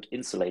really good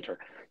insulator.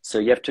 So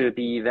you have to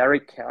be very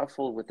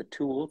careful with the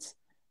tools.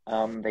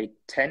 They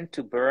tend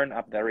to burn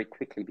up very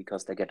quickly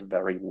because they get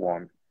very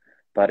warm.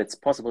 But it's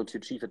possible to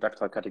achieve a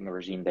ductile cutting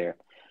regime there.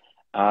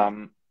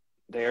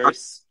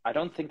 I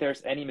don't think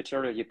there's any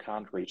material you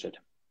can't reach it.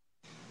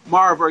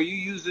 Marv, are you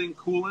using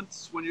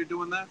coolants when you're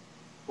doing that?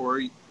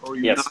 Or are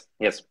you not?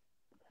 Yes,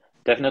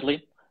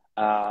 definitely.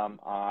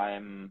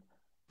 I'm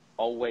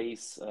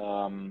always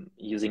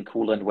using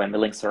coolant when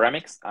milling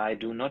ceramics. I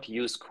do not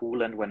use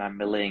coolant when I'm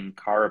milling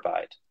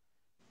carbide.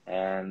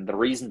 And the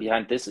reason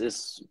behind this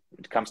is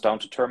it comes down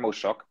to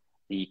thermoshock.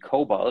 The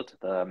cobalt,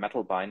 the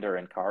metal binder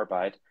in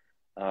carbide,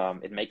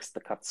 it makes the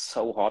cut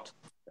so hot.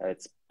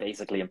 It's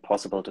basically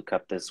impossible to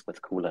cut this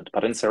with coolant.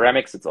 But in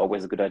ceramics, it's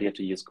always a good idea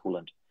to use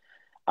coolant.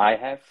 I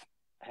have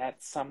had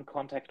some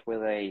contact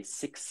with a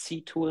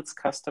 6C Tools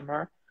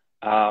customer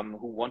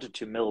who wanted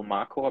to mill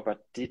Marcor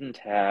but didn't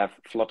have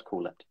flood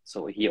coolant.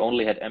 So he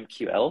only had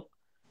MQL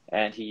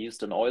and he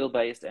used an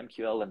oil-based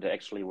MQL and it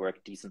actually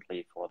worked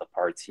decently for the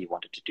parts he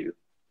wanted to do.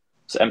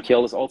 So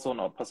MQL is also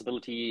a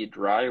possibility.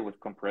 Dry with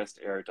compressed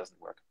air, it doesn't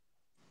work.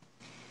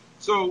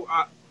 So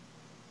I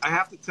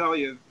have to tell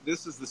you,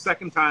 this is the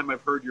second time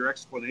I've heard your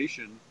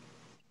explanation.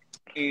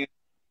 And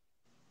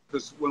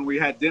because when we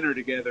had dinner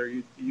together,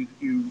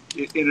 you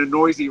in a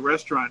noisy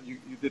restaurant, you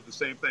did the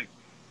same thing.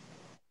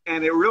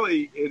 And it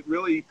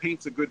really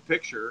paints a good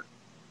picture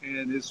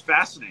and is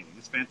fascinating.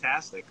 It's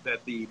fantastic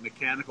that the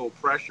mechanical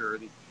pressure,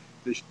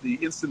 the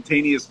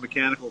instantaneous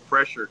mechanical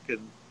pressure can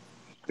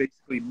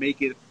basically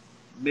make it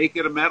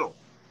a metal.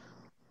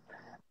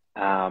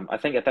 I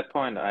think at that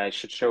point, I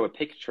should show a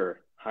picture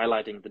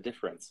highlighting the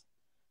difference.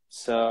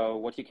 So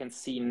what you can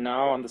see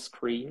now on the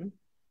screen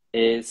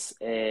is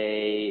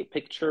a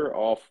picture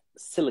of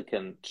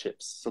silicon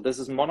chips. So this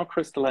is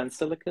monocrystalline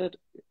silicon,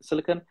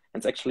 and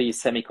it's actually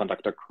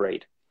semiconductor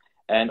grade.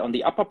 And on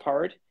the upper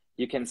part,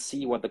 you can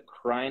see what the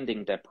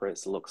grinding debris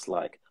looks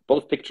like.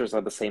 Both pictures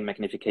are the same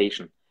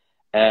magnification.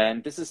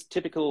 And this is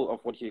typical of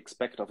what you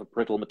expect of a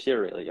brittle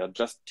material. You're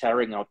just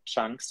tearing out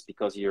chunks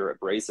because your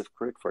abrasive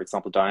grit, for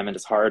example, diamond,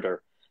 is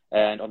harder.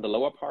 And on the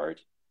lower part,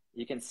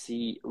 you can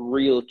see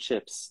real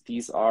chips.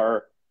 These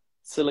are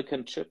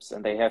silicon chips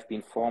and they have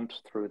been formed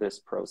through this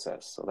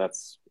process. So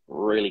that's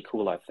really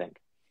cool, I think.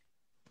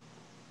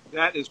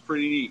 That is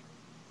pretty neat.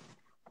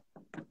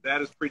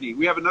 That is pretty neat.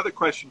 We have another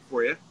question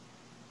for you.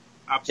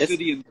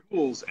 Obsidian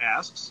Tools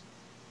asks,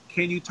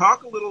 can you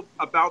talk a little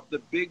about the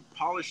big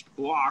polished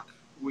block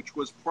which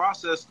was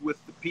processed with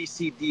the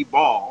PCD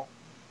ball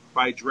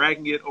by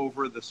dragging it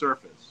over the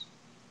surface?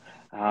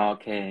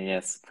 Okay,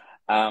 yes.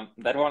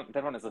 That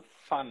one is a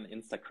fun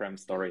Instagram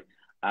story.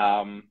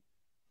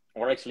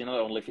 Or actually not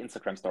only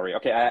Instagram story.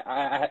 Okay,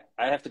 I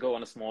have to go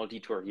on a small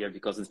detour here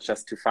because it's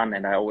just too fun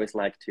and I always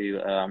like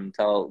to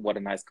tell what a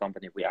nice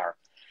company we are.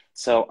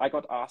 So I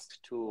got asked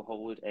to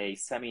hold a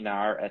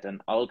seminar at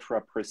an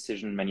ultra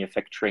precision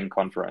manufacturing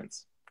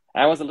conference.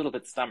 I was a little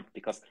bit stumped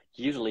because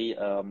usually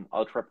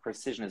ultra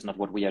precision is not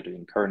what we are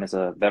doing. Kern is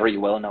a very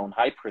well-known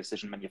high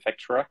precision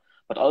manufacturer,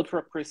 but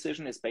ultra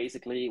precision is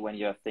basically when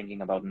you're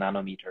thinking about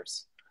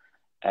nanometers.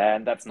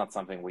 And that's not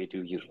something we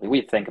do usually.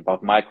 We think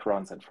about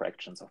microns and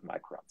fractions of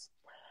microns.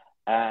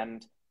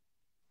 And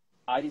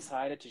I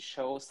decided to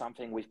show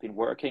something we've been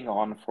working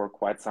on for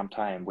quite some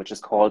time, which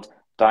is called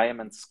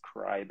diamond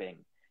scribing.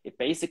 It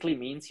basically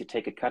means you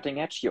take a cutting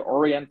edge, you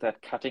orient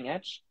that cutting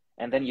edge,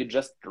 and then you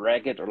just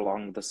drag it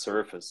along the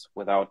surface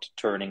without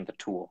turning the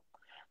tool.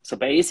 So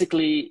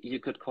basically, you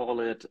could call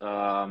it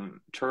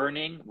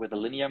turning with a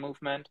linear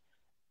movement.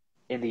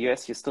 In the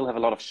US, you still have a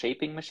lot of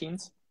shaping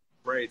machines.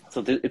 Right.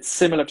 So it's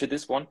similar to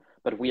this one,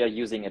 but we are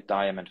using a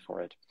diamond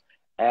for it.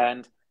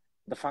 And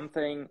the fun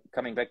thing,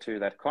 coming back to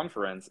that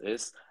conference,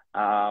 is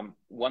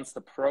once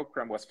the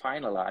program was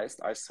finalized,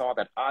 I saw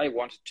that I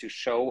wanted to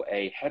show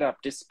a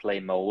head-up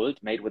display mold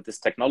made with this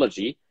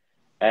technology.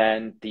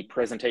 And the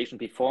presentation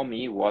before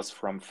me was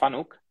from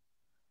Fanuc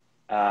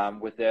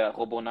with their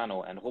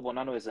RoboNano. And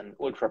RoboNano is an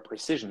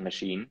ultra-precision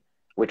machine,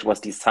 which was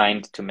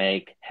designed to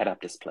make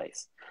head-up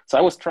displays. So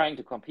I was trying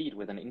to compete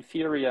with an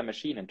inferior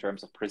machine in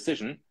terms of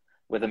precision,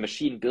 with a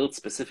machine built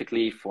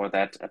specifically for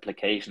that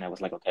application. I was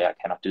like, okay, I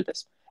cannot do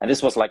this. And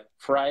this was like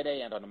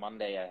Friday, and on a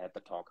Monday I had the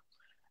talk.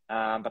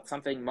 But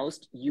something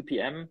most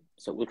UPM,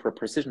 so ultra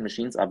precision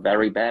machines, are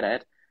very bad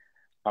at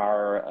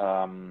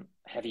are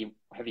heavy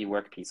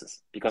workpieces,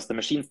 because the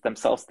machines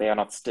themselves, they are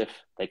not stiff.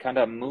 They kind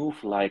of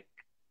move like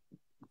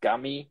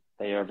gummy.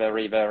 They are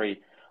very,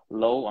 very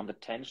low on the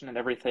tension and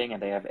everything,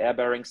 and they have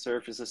air-bearing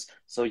surfaces.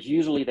 So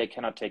usually they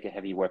cannot take a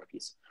heavy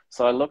workpiece.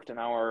 So I looked in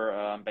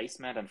our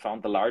basement and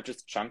found the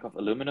largest chunk of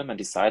aluminum and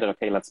decided,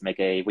 okay, let's make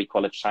we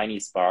call it shiny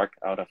spark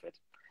out of it.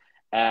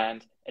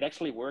 And it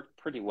actually worked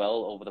pretty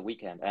well over the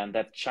weekend. And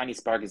that shiny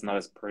spark is not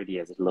as pretty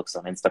as it looks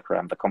on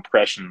Instagram. The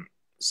compression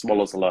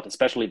swallows a lot,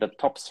 especially the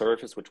top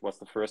surface, which was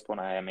the first one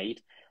I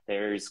made.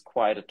 There is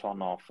quite a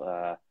ton of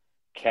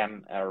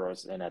chem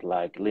errors in it,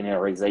 like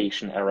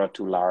linearization error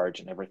too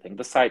large and everything.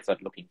 The sides are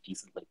looking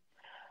decently.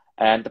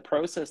 And the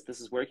process this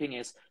is working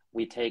is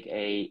we take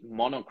a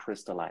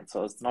monocrystalline.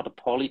 So it's not a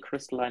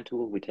polycrystalline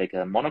tool. We take a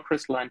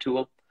monocrystalline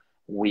tool.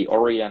 We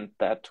orient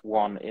that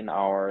one in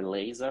our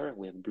laser.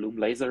 We have Bloom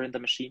laser in the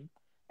machine.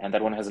 And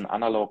that one has an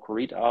analog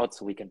readout.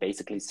 So we can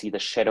basically see the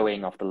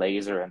shadowing of the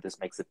laser. And this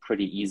makes it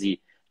pretty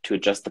easy to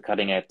adjust the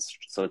cutting edge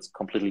so it's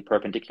completely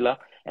perpendicular.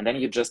 And then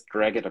you just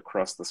drag it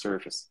across the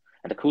surface.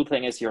 And the cool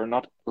thing is you're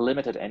not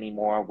limited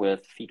anymore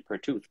with feet per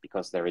tooth,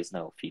 because there is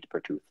no feet per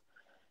tooth.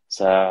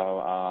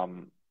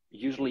 So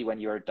usually when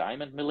you're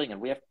diamond milling,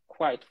 and we have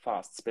quite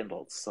fast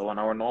spindles. So on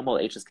our normal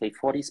HSK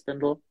 40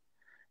 spindle,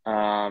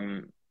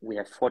 we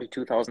have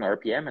 42,000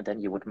 RPM, and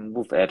then you would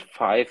move at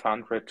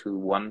 500 to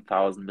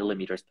 1,000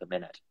 millimeters per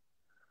minute.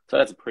 So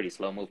that's a pretty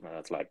slow movement.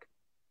 That's like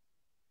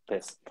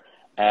this.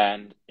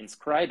 And in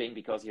scribing,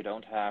 because you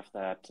don't have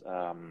that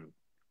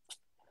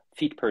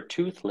feet per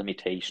tooth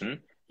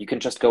limitation, you can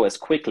just go as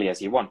quickly as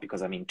you want,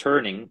 because I mean,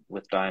 turning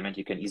with diamond,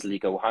 you can easily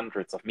go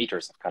hundreds of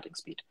meters of cutting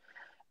speed.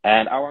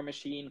 And our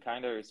machine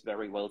kind of is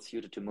very well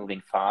suited to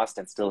moving fast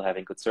and still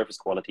having good surface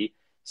quality.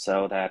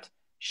 So that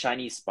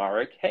shiny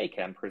spark, hey,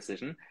 Cam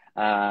Precision,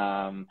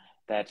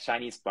 that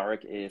shiny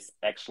spark is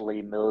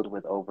actually milled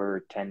with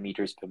over 10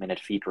 meters per minute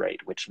feed rate,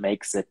 which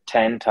makes it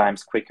 10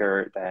 times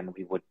quicker than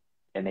we would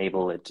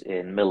enable it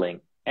in milling.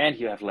 And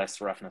you have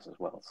less roughness as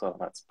well. So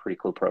that's a pretty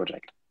cool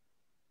project.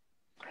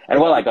 And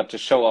well, I got to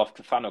show off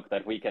to Fanuc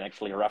that we can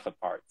actually rough a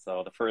part.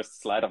 So the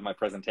first slide of my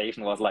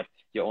presentation was like,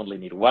 you only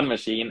need one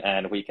machine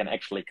and we can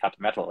actually cut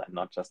metal and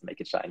not just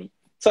make it shiny.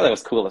 So that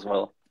was cool as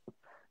well.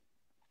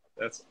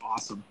 That's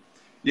awesome.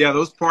 Yeah,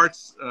 those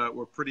parts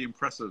were pretty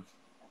impressive.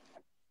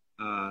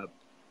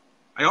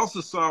 I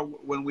also saw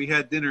when we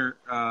had dinner,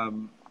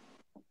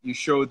 you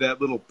showed that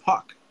little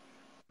puck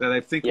that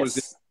I think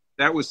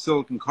that was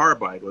silicon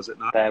carbide, was it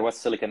not? That was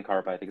silicon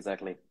carbide,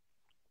 exactly.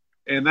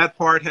 And that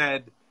part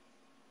had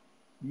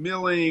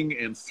milling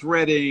and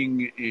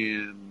threading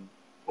and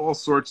all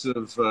sorts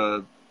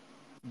of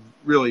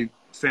really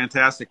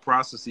fantastic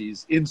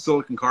processes in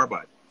silicon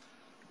carbide.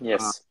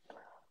 Yes.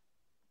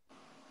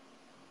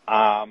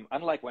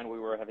 Unlike when we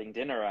were having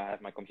dinner, I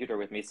have my computer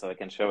with me so I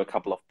can show a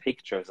couple of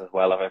pictures as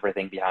well of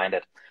everything behind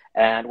it.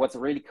 And what's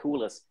really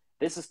cool is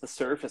this is the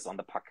surface on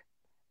the puck.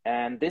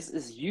 And this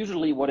is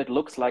usually what it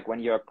looks like when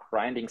you're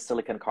grinding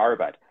silicon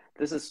carbide.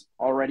 This is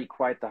already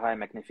quite the high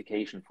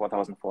magnification,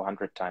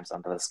 4,400 times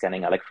under the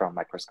scanning electron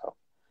microscope.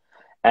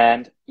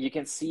 And you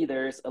can see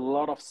there's a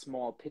lot of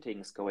small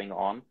pittings going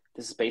on.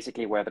 This is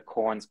basically where the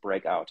corns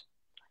break out.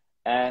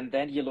 And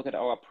then you look at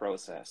our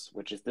process,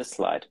 which is this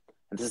slide.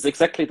 And this is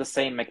exactly the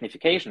same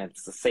magnification.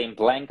 It's the same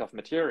blank of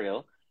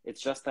material.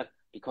 It's just that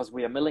because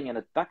we are milling in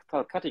a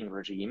ductile cutting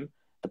regime,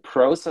 the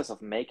process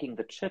of making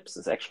the chips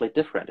is actually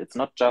different. It's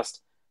not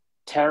just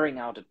tearing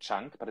out a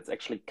chunk, but it's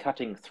actually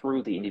cutting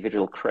through the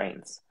individual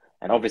grains.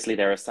 And obviously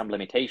there are some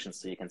limitations.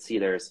 So you can see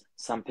there's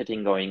some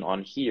pitting going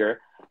on here.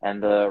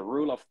 And the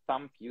rule of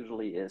thumb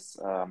usually is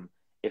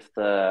if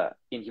the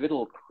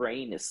individual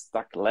grain is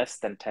stuck less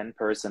than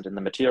 10% in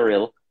the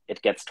material,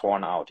 it gets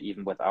torn out,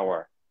 even with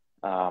our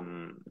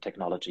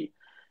technology.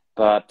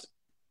 But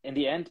in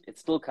the end, it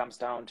still comes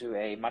down to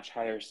a much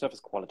higher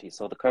surface quality.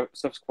 So the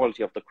surface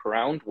quality of the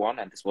crowned one,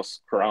 and this was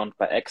crowned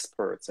by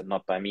experts and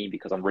not by me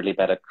because I'm really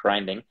bad at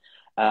grinding,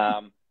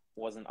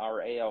 was an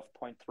RA of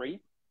 0.3.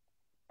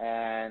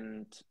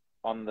 And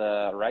on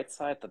the right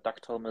side, the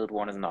ductile milled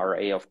one is an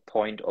RA of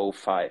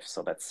 0.05.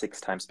 So that's 6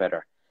 times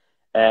better.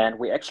 And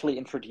we actually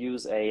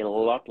introduce a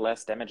lot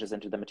less damages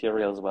into the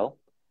material as well.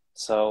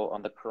 So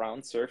on the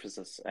crowned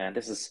surfaces, and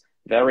this is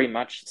very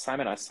much,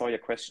 Simon, I saw your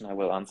question, I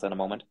will answer in a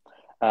moment.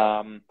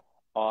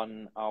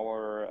 On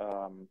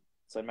our,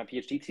 so in my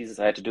PhD thesis,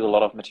 I had to do a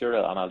lot of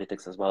material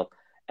analytics as well.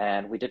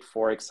 And we did,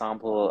 for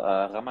example,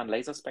 Raman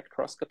laser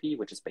spectroscopy,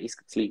 which is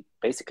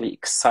basically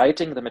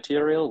exciting the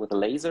material with a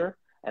laser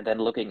and then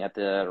looking at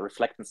the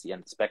reflectancy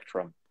and the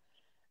spectrum.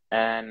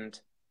 And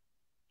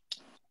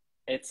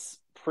it's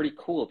pretty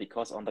cool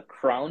because on the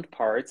crowned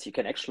parts, you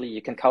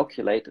can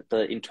calculate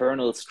the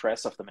internal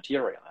stress of the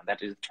material. And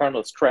that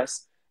internal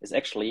stress is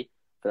actually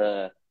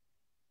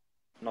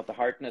not the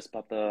hardness,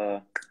 but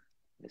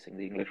missing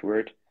the English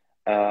word,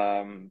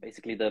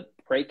 basically the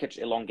breakage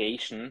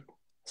elongation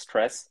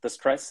stress,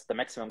 the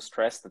maximum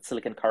stress that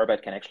silicon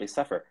carbide can actually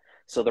suffer.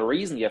 So the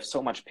reason you have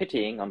so much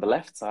pitting on the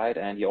left side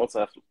and you also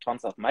have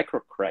tons of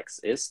micro cracks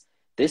is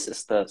this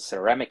is the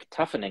ceramic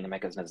toughening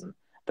mechanism.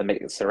 The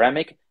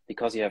ceramic,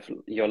 because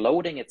you're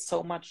loading it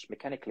so much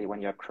mechanically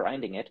when you're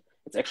grinding it,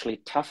 it's actually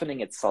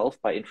toughening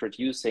itself by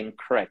introducing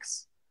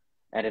cracks.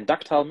 And in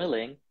ductile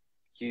milling,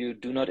 you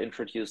do not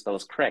introduce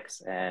those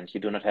cracks and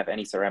you do not have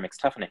any ceramics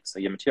toughening. So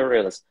your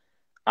material is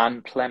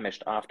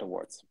unblemished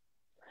afterwards.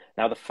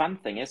 Now, the fun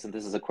thing is, and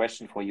this is a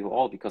question for you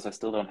all because I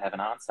still don't have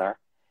an answer,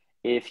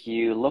 if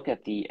you look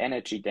at the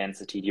energy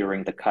density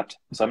during the cut,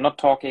 so I'm not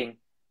talking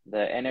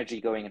the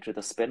energy going into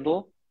the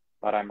spindle,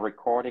 but I'm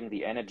recording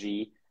the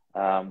energy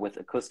with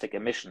acoustic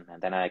emission,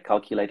 and then I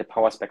calculate a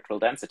power spectral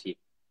density.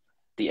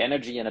 The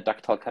energy in a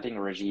ductile cutting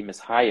regime is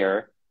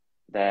higher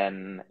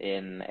than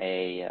in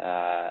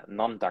a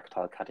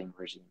non-ductile cutting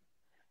regime.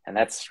 And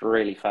that's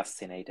really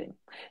fascinating.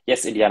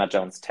 Yes, Indiana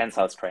Jones,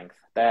 tensile strength.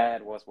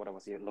 That was what I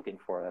was looking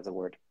for as a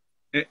word.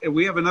 And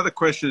we have another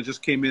question that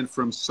just came in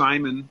from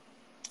Simon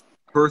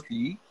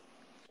Perthy.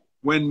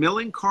 When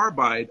milling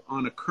carbide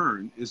on a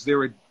Kern, is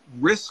there a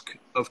risk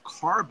of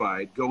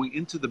carbide going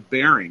into the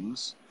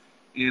bearings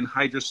in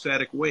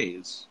hydrostatic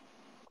ways?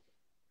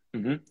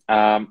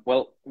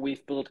 Well,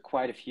 we've built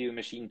quite a few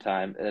machine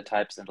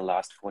types in the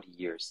last 40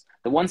 years.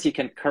 The ones you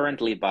can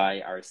currently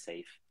buy are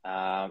safe.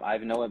 I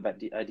have no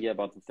idea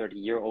about the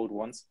 30-year-old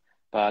ones,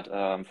 but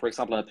for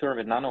example, in a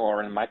Pyramid Nano or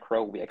in a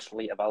Micro, we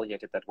actually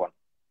evaluated that one.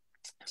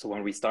 So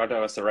when we started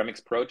our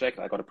ceramics project,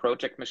 I got a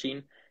project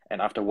machine,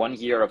 and after 1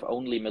 year of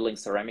only milling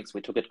ceramics,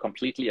 we took it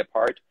completely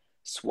apart.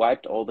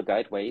 swiped all the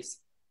guideways,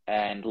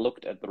 and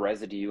looked at the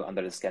residue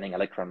under the scanning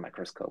electron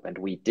microscope, and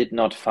we did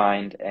not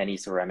find any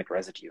ceramic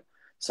residue.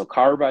 So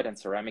carbide and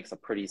ceramics are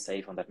pretty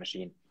safe on that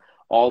machine.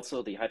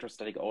 Also, the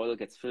hydrostatic oil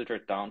gets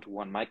filtered down to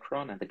 1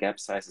 micron and the gap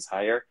size is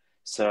higher.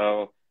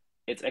 So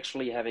it's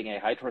actually having a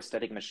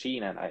hydrostatic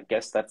machine, and I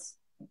guess that's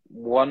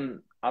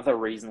one other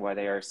reason why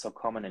they are so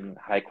common in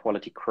high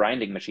quality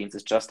grinding machines,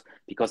 is just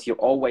because you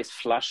always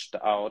flushed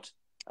out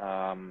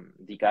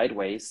the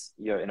guideways,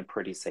 you're in a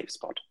pretty safe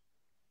spot.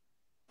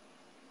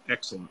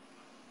 Excellent.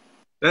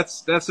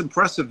 That's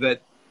impressive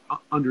that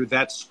under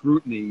that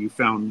scrutiny you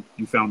found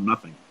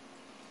nothing.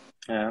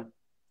 Yeah.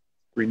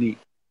 Pretty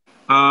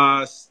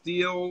neat.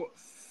 Steel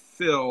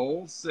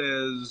Phil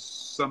says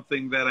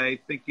something that I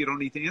think you don't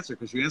need to answer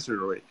because you answered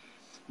it already.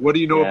 What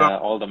do you know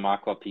about all the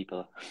Markov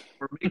people?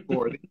 Or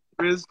Maycore?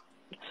 There is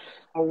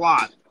a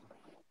lot.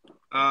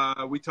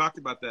 We talked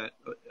about that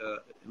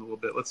in a little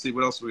bit. Let's see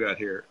what else we got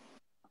here.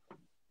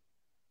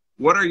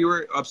 What are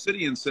your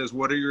Obsidian says?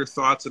 What are your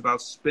thoughts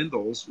about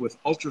spindles with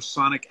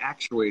ultrasonic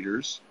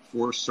actuators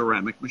for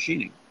ceramic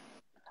machining?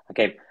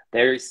 Okay,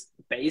 there's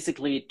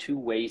basically two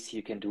ways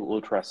you can do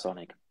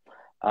ultrasonic.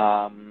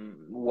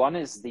 One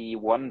is the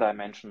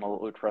one-dimensional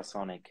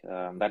ultrasonic.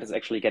 That is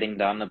actually getting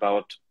done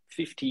about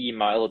 50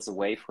 miles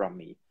away from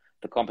me.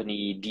 The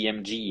company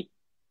DMG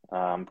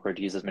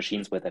produces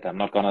machines with it. I'm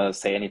not going to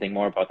say anything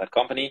more about that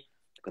company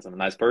because I'm a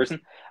nice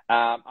person.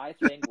 I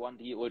think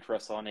 1D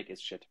ultrasonic is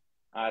shit.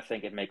 I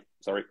think it makes,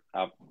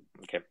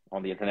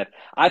 on the internet.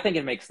 I think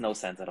it makes no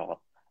sense at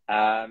all.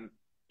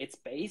 It's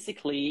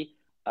basically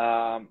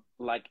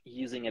like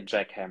using a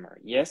jackhammer.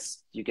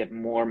 Yes, you get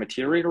more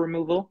material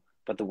removal,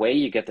 but the way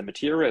you get the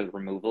material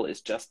removal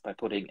is just by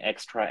putting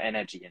extra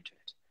energy into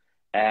it.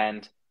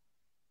 And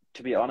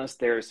to be honest,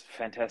 there's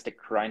fantastic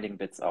grinding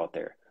bits out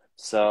there.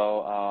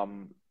 So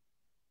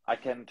I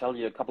can tell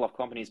you a couple of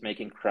companies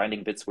making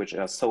grinding bits which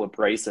are so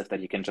abrasive that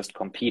you can just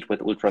compete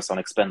with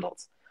ultrasonic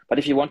spindles. But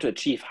if you want to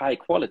achieve high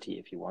quality,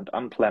 if you want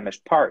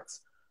unblemished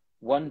parts,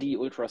 1D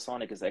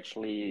ultrasonic is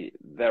actually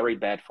very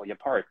bad for your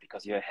part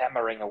because you're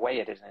hammering away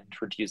at it and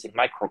introducing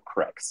micro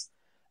cracks.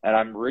 And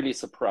I'm really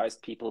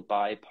surprised people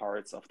buy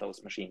parts of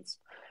those machines.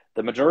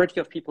 The majority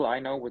of people I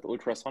know with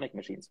ultrasonic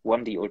machines,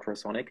 1D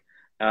ultrasonic,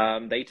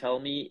 they tell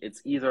me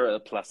it's either a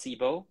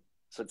placebo,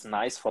 so it's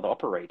nice for the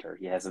operator.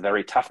 He has a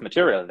very tough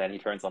material, then he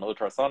turns on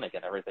ultrasonic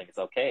and everything is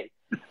okay.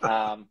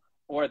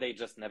 Or they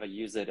just never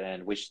use it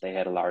and wish they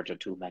had a larger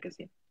tool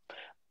magazine.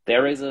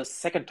 There is a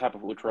second type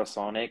of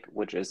ultrasonic,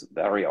 which is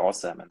very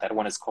awesome, and that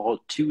one is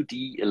called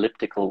 2D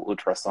elliptical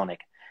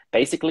ultrasonic.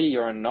 Basically,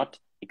 you're not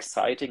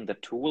exciting the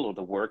tool or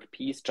the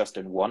workpiece just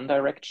in one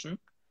direction,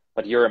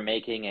 but you're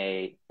making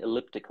a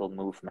elliptical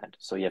movement.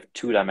 So you have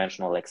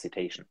two-dimensional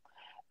excitation.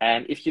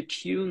 And if you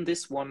tune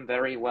this one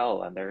very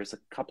well, and there's a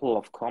couple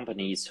of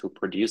companies who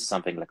produce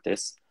something like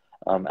this,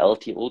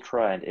 LT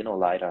Ultra and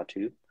InnoLiDAR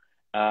too,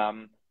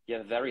 you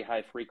have very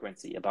high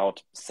frequency,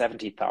 about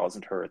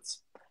 70,000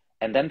 hertz.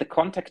 And then the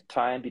contact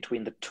time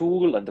between the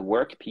tool and the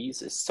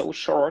workpiece is so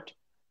short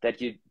that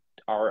you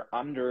are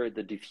under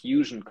the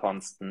diffusion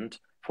constant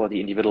for the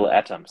individual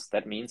atoms.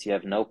 That means you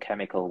have no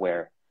chemical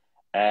wear.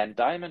 And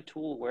diamond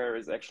tool wear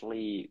is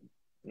actually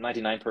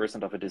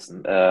 99% of it is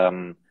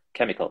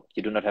chemical.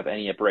 You do not have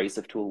any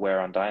abrasive tool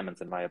wear on diamonds,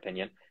 in my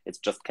opinion. It's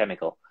just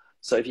chemical.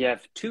 So if you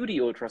have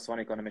 2D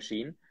ultrasonic on a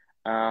machine,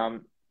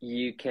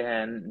 you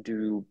can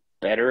do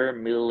better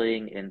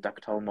milling in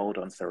ductile mode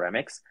on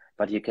ceramics,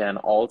 but you can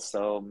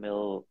also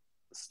mill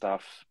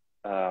stuff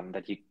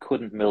that you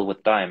couldn't mill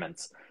with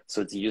diamonds.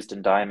 So it's used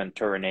in diamond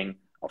turning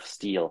of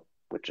steel,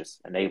 which is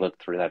enabled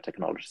through that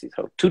technology.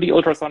 So 2D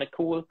ultrasonic,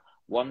 cool.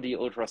 1D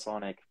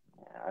ultrasonic,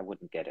 I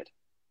wouldn't get it.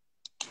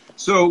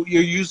 So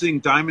you're using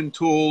diamond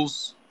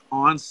tools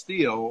on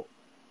steel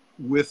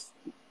with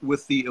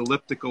the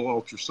elliptical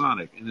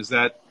ultrasonic, and is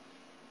that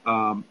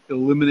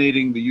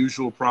eliminating the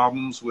usual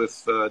problems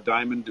with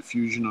diamond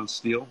diffusion on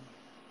steel?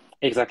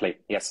 Exactly,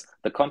 yes.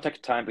 The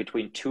contact time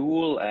between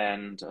tool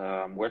and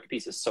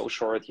workpiece is so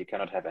short you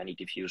cannot have any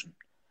diffusion.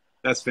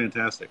 That's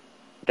fantastic.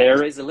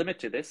 There is a limit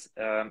to this.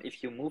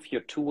 If you move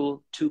your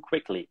tool too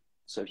quickly,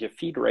 so if your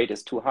feed rate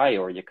is too high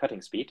or your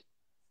cutting speed,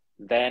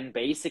 then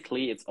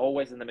basically it's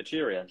always in the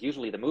material. And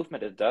usually the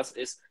movement it does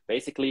is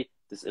basically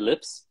this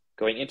ellipse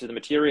going into the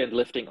material and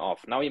lifting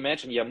off. Now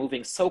imagine you're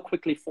moving so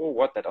quickly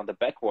forward that on the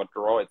backward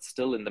draw, it's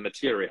still in the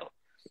material.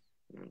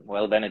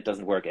 Well, then it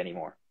doesn't work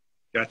anymore.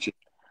 Gotcha.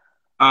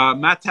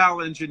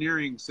 Matal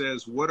Engineering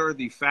says, what are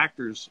the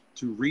factors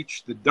to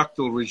reach the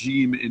ductile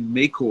regime in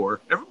Maycore?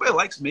 Everybody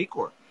likes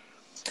Maycore.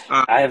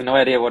 I have no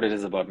idea what it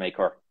is about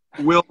Maycore.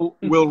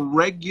 Will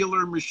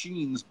regular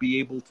machines be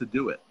able to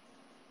do it?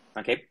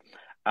 Okay.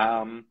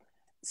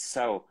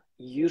 So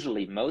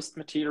usually most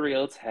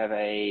materials have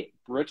a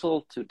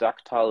brittle to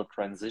ductile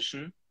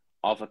transition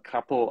of a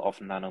couple of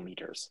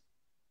nanometers.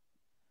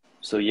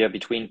 So you're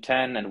between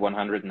 10 and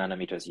 100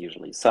 nanometers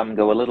usually. Some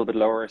go a little bit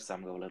lower,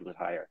 some go a little bit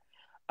higher.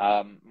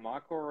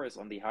 Marcor is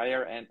on the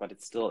higher end, but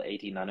it's still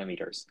 80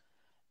 nanometers.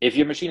 If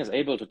your machine is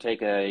able to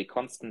take a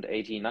constant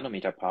 80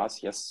 nanometer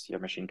pass, yes, your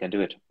machine can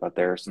do it, but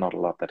there's not a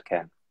lot that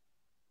can.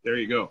 There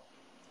you go.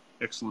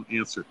 Excellent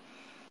answer.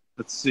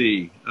 Let's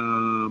see.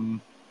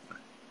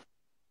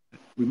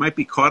 We might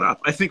be caught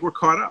up. I think we're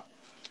caught up.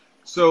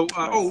 So,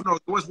 Nice. oh no,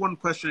 there was one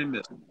question I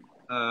missed.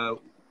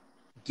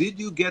 Did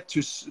you get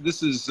to?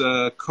 This is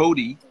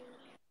Cody.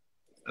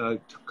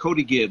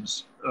 Cody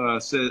Gibbs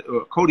says.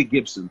 Cody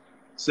Gibson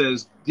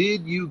says,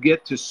 "Did you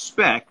get to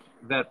spec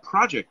that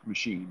project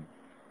machine?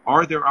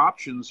 Are there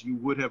options you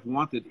would have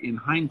wanted in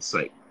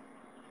hindsight?"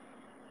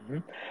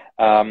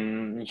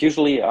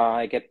 Usually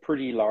I get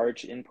pretty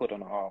large input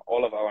on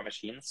all of our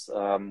machines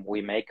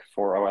we make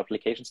for our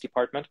applications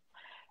department.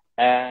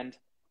 And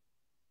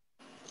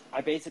I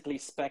basically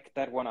spec'd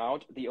that one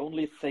out. The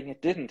only thing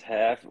it didn't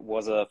have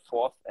was a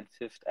 4th and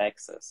 5th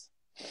axis.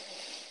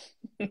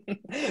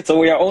 So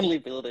we are only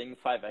building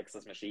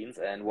 5-axis machines,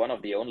 and one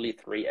of the only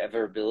 3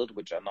 ever built,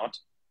 which are not,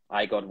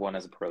 I got one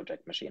as a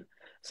project machine.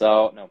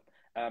 So no,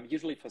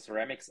 usually for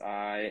ceramics,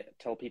 I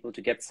tell people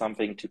to get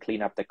something to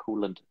clean up the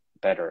coolant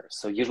better.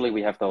 So usually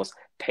we have those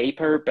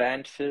paper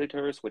band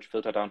filters, which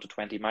filter down to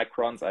 20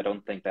 microns. I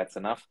don't think that's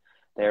enough.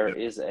 There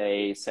is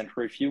a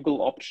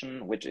centrifugal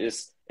option, which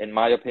is, in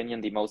my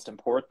opinion, the most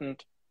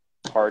important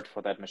part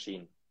for that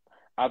machine.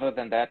 Other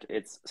than that,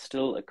 it's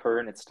still a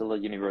Kern, it's still a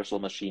universal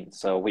machine.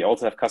 So we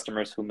also have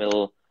customers who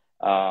mill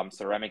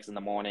ceramics in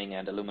the morning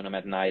and aluminum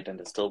at night, and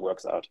it still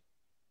works out.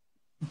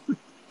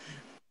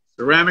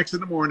 Ceramics in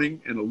the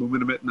morning and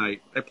aluminum at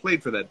night. I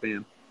played for that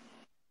band.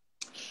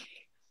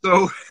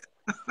 So,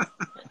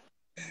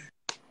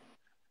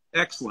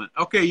 excellent.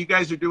 Okay, you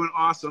guys are doing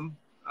awesome,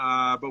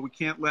 but we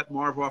can't let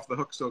Marv off the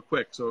hook so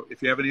quick. So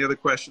if you have any other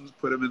questions,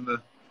 put them in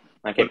the...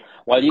 Okay,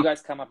 while you guys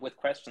come up with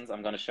questions,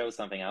 I'm going to show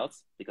something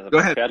else because I've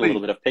prepared a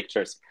little bit of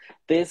pictures.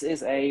 This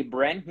is a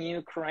brand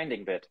new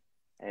grinding bit.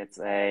 It's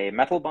a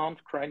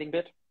metal-bound grinding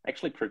bit,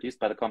 actually produced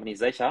by the company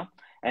Zecha.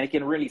 And you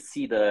can really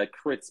see the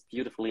crits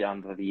beautifully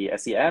under the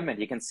SEM, and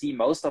you can see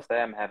most of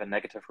them have a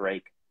negative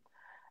rake.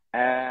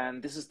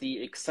 And this is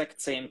the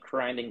exact same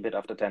grinding bit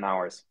after 10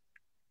 hours.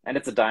 And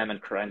it's a diamond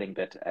grinding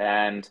bit.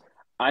 And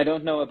I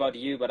don't know about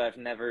you, but I've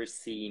never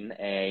seen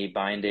a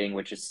binding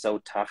which is so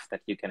tough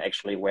that you can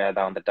actually wear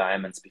down the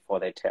diamonds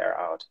before they tear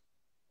out.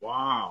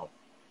 Wow.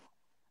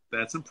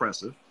 That's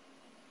impressive.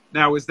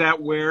 Now, is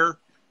that where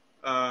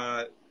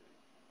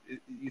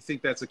you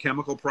think that's a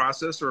chemical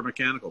process or a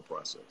mechanical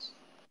process?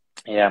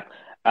 Yeah.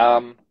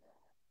 I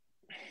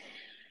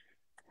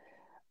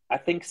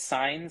think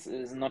science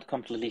is not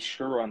completely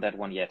sure on that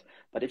one yet.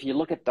 But if you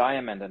look at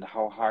diamond and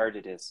how hard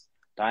it is,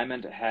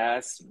 diamond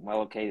has,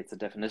 well, okay, it's a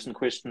definition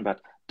question, but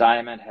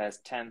diamond has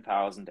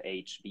 10,000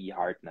 HB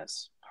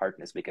hardness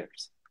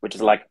vigors, which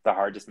is like the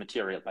hardest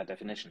material by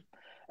definition.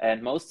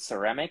 And most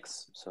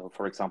ceramics, so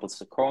for example,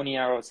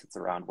 zirconia sits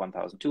around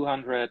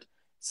 1,200,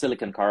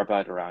 silicon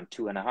carbide around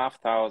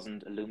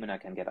 2,500, alumina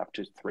can get up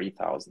to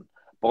 3,000.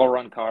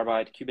 Boron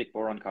carbide, cubic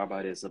boron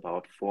carbide is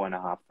about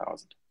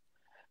 4,500.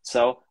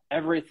 So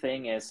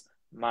everything is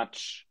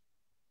much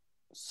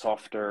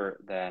softer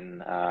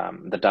than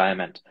the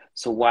diamond.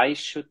 So why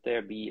should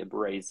there be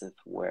abrasive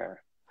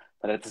wear?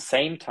 But at the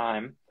same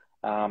time,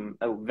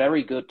 a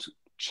very good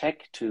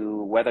check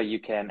to whether you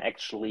can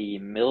actually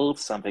mill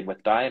something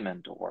with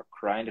diamond or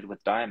grind it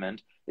with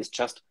diamond is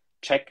just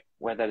check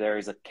whether there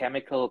is a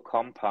chemical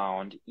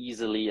compound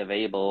easily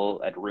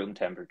available at room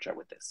temperature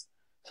with this.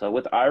 So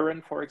with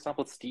iron, for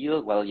example,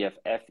 steel, well, you have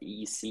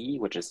FEC,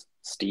 which is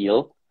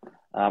steel.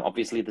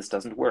 Obviously, this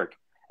doesn't work.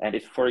 And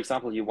if, for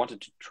example, you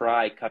wanted to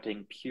try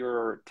cutting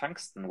pure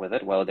tungsten with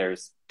it, well,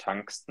 there's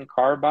tungsten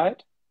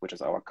carbide, which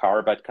is our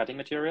carbide cutting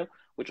material,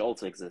 which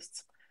also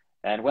exists.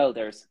 And well,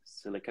 there's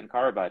silicon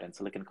carbide, and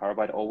silicon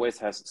carbide always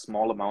has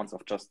small amounts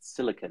of just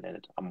silicon in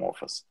it,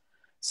 amorphous.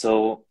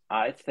 So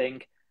I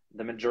think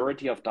the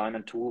majority of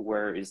diamond tool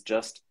wear is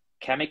just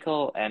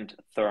chemical and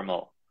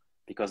thermal,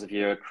 because if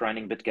your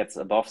grinding bit gets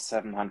above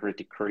 700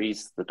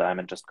 degrees, the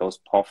diamond just goes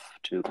puff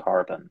to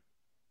carbon.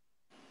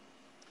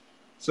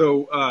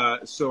 So,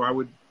 so I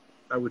would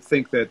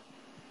think that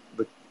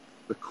the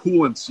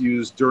coolants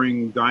used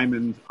during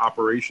diamond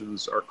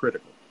operations are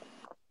critical.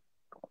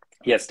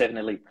 Yes,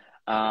 definitely.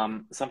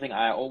 Something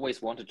I always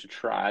wanted to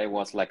try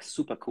was like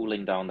super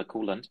cooling down the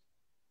coolant.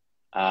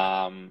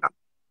 I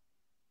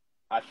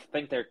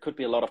think there could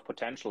be a lot of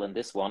potential in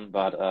this one,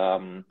 but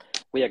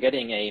we are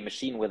getting a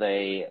machine with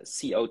a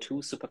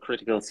CO2,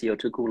 supercritical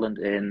CO2 coolant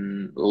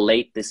in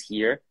late this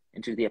year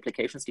into the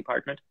applications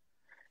department.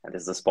 And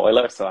this is a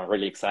spoiler, so I'm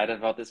really excited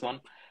about this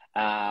one.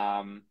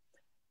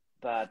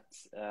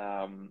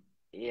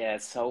 Yeah,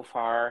 so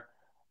far,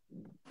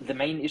 the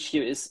main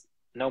issue is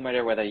no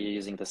matter whether you're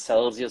using the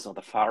Celsius or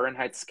the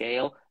Fahrenheit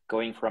scale,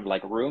 going from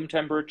like room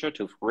temperature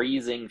to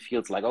freezing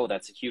feels like, oh,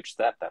 that's a huge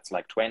step. That's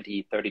like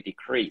 20, 30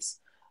 degrees.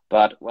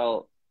 But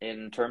well,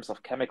 in terms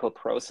of chemical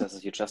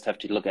processes, you just have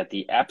to look at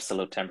the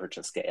absolute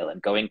temperature scale,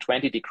 and going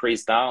 20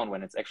 degrees down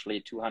when it's actually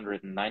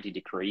 290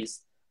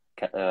 degrees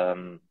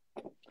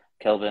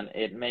Kelvin,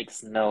 it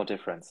makes no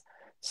difference.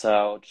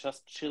 So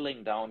just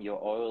chilling down your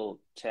oil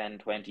 10,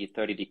 20,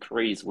 30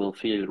 degrees will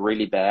feel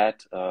really bad.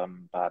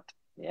 But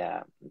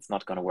yeah, it's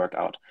not going to work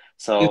out. It,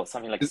 So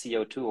something like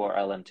CO2 or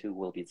LN2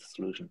 will be the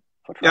solution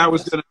for yeah, I trying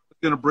was this.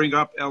 gonna bring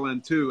up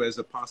LN2 as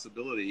a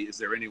possibility. Is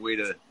there any way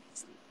to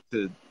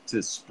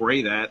to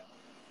spray that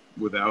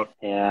without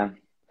Yeah.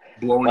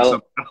 blowing Well,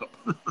 something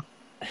up?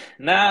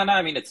 no, no,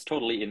 I mean, it's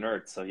totally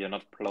inert. So you're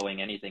not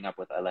blowing anything up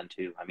with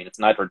LN2. I mean, it's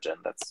nitrogen.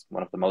 That's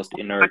one of the most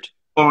Not inert.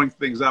 blowing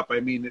things up. I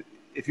mean,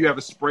 if you have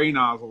a spray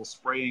nozzle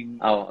spraying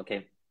Oh,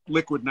 okay.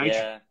 liquid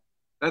nitrogen, Yeah.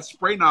 that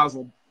spray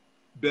nozzle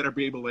better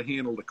be able to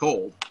handle the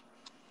cold.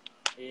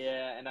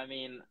 Yeah. And I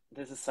mean,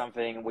 this is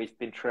something we've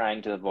been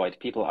trying to avoid.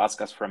 People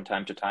ask us from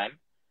time to time.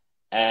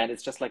 And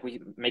it's just like we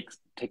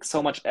take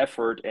so much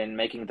effort in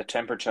making the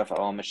temperature of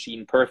our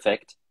machine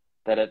perfect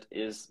that it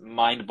is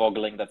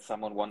mind-boggling that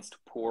someone wants to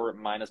pour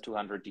minus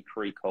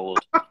 200-degree cold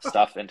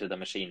stuff into the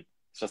machine.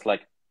 It's just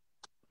like,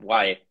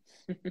 why?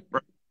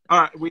 Right.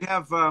 All right, we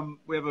have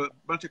a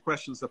bunch of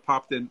questions that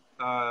popped in.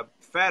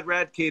 Fad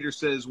Radcater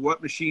says,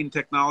 "What machine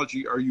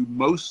technology are you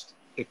most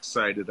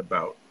excited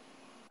about?"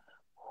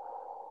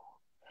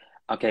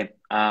 Okay,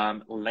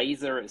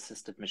 laser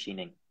assisted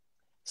machining.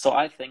 So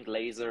I think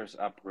lasers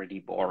are pretty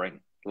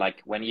boring.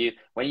 Like when you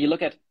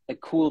look at a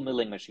cool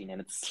milling machine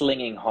and it's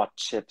slinging hot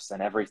chips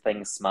and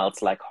everything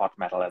smells like hot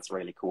metal, that's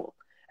really cool.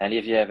 And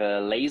if you have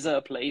a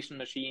laser ablation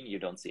machine, you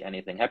don't see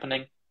anything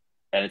happening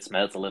and it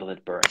smells a little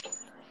bit burnt.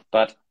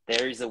 But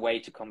there is a way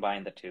to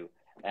combine the two.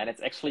 And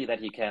it's actually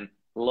that you can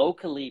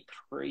locally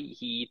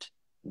preheat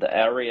the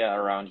area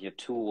around your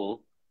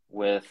tool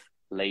with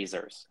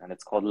lasers. And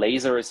it's called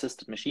laser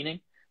assisted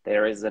machining.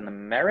 There is an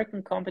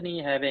American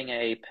company having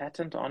a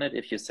patent on it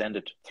if you send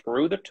it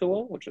through the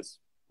tool, which is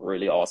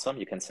really awesome.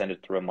 You can send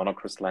it through a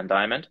monocrystalline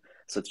diamond.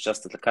 So it's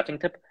just at the cutting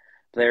tip.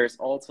 There's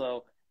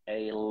also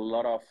a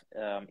lot of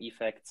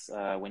effects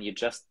when you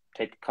just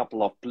take a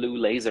couple of blue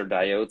laser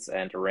diodes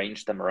and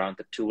arrange them around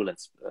the tool and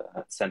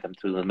send them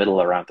through the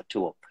middle around the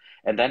tool.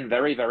 And then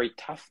very, very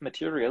tough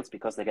materials,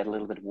 because they get a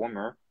little bit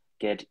warmer,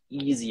 get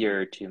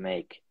easier to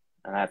make.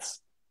 And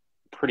that's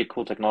pretty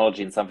cool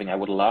technology and something I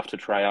would love to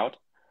try out.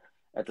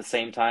 At the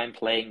same time,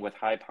 playing with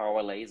high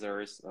power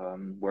lasers,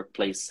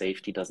 workplace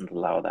safety doesn't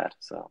allow that.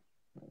 So,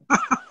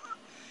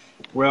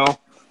 Well,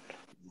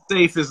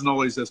 safe isn't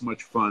always as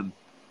much fun.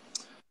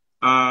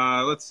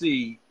 Let's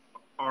see.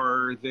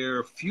 Are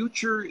there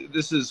future?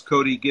 This is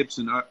Cody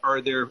Gibson.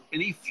 Are there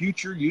any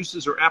future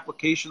uses or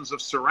applications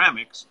of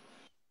ceramics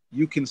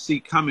you can see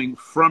coming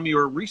from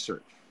your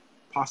research?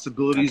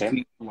 Possibilities okay.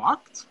 being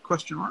locked?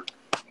 Question mark.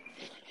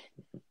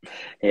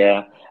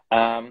 Yeah.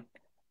 Um,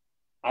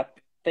 I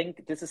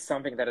think this is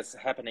something that is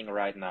happening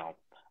right now.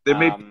 There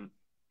may be Um,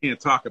 can't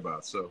talk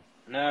about. So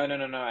No, no,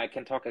 no, no. I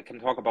can talk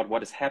about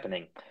what is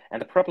happening.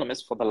 And the problem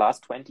is, for the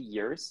last 20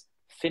 years,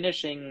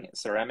 finishing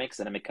ceramics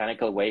in a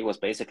mechanical way was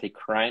basically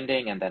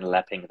grinding and then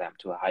lapping them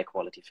to a high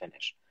quality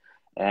finish.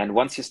 And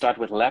once you start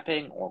with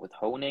lapping or with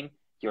honing,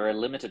 you're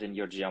limited in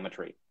your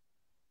geometry.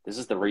 This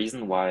is the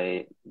reason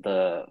why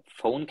the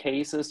phone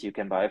cases you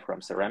can buy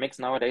from ceramics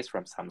nowadays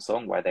from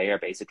Samsung, why they are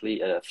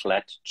basically a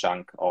flat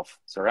chunk of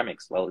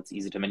ceramics. Well, it's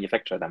easy to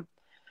manufacture them.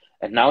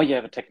 And now you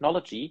have a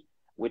technology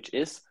which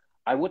is,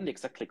 I wouldn't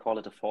exactly call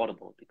it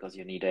affordable, because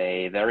you need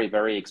a very,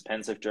 very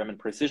expensive German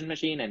precision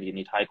machine and you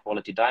need high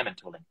quality diamond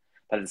tooling.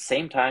 But at the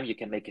same time, you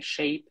can make a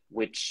shape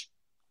which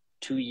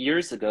 2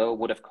 years ago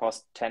would have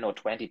cost 10 or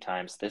 20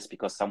 times this,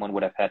 because someone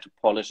would have had to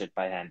polish it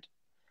by hand.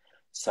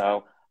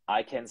 So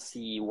I can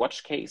see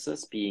watch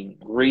cases being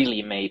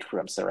really made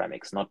from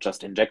ceramics, not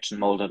just injection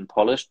molded and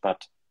polished,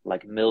 but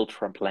like milled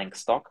from blank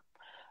stock.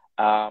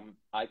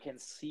 I can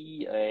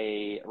see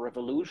a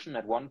revolution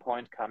at one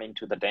point coming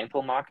to the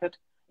dental market.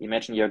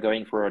 Imagine you're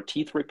going for a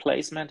teeth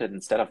replacement, and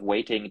instead of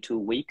waiting 2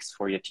 weeks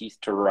for your teeth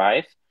to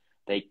arrive,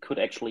 they could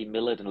actually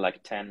mill it in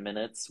like 10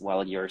 minutes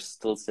while you're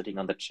still sitting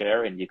on the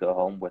chair and you go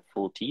home with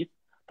full teeth.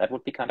 That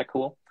would be kind of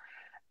cool.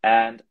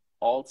 And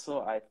also,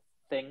 I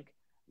think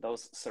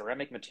those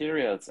ceramic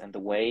materials and the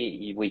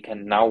way we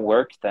can now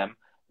work them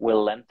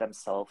will lend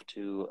themselves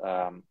to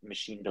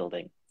machine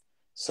building.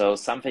 So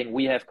something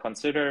we have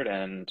considered,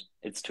 and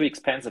it's too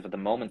expensive at the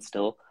moment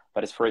still,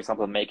 but is, for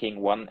example, making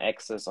one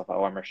axis of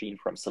our machine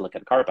from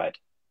silicon carbide,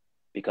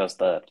 because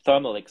the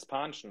thermal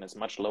expansion is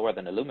much lower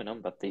than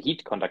aluminum, but the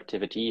heat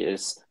conductivity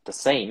is the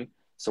same.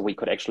 So we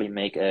could actually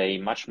make a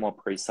much more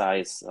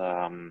precise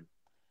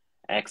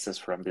axis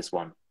from this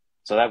one.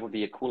 So that would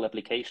be a cool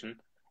application.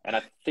 And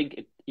I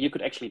think you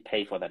could actually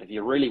pay for that. If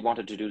you really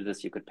wanted to do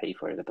this, you could pay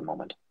for it at the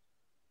moment.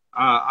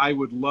 I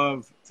would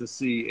love to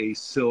see a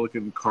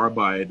silicon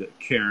carbide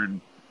Kern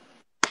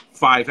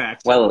 5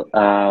 axis. Well,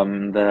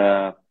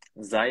 the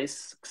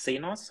Zeiss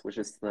Xenos, which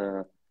is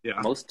the Yeah.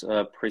 most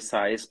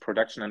precise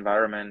production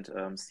environment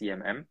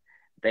CMM,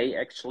 they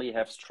actually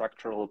have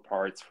structural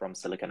parts from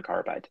silicon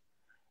carbide.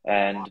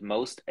 And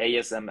most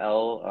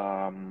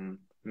ASML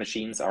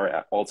machines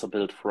are also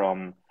built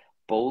from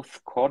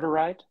both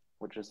corduroy,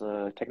 which is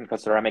a technical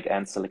ceramic,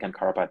 and silicon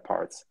carbide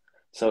parts.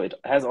 So it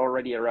has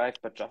already arrived,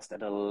 but just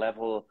at a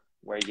level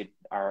where you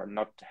are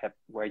not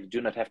where you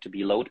do not have to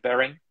be load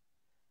bearing.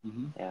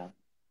 Mm-hmm. Yeah.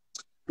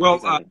 Well,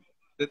 exactly.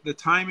 the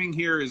timing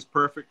here is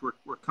perfect.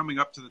 We're coming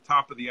up to the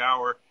top of the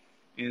hour,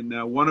 and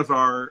one of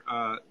our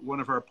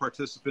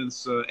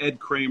participants, Ed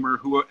Kramer,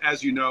 who,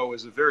 as you know,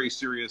 is a very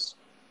serious,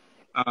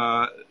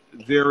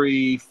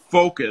 very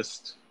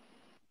focused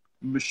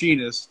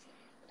machinist,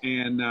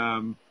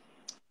 and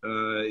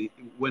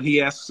when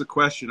he asks a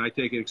question, I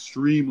take it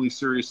extremely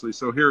seriously.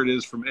 So here it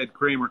is from Ed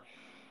Kramer.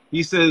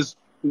 He says,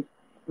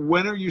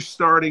 "When are you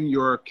starting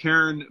your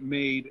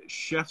Kern-made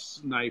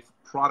chef's knife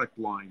product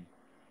line?"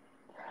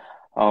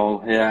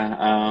 Oh,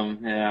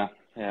 yeah.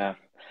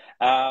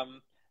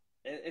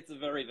 It's a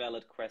very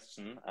valid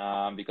question,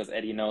 because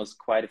Eddie knows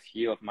quite a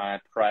few of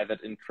my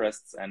private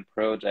interests and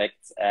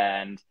projects,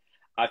 and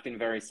I've been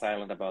very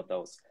silent about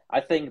those. I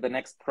think the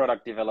next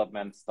product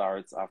development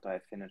starts after I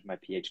finish my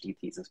PhD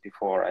thesis.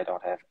 Before, I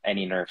don't have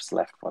any nerves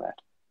left for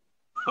that.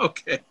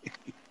 Okay.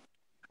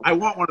 I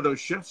want one of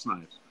those chef's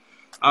knives.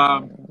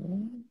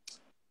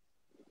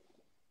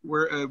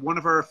 One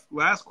of our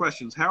last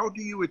questions, how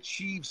do you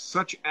achieve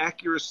such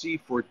accuracy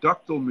for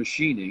ductile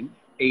machining,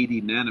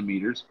 80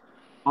 nanometers,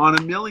 on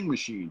a milling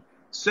machine?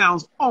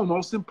 Sounds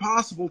almost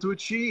impossible to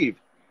achieve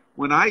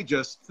when I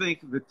just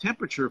think the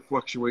temperature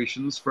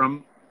fluctuations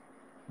from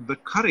the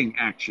cutting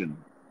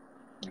action.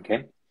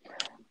 Okay.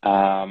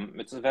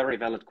 It's a very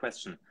valid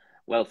question.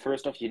 Well,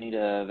 first off, you need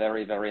a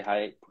very, very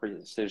high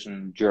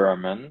precision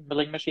German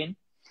milling machine.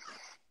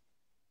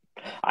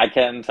 I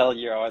can tell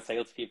you our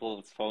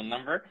salespeople's phone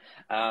number,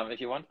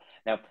 if you want.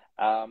 Now,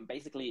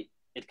 basically,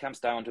 it comes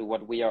down to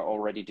what we are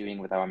already doing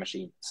with our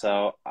machine.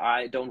 So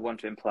I don't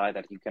want to imply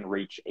that you can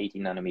reach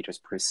 80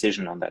 nanometers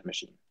precision on that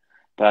machine.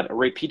 But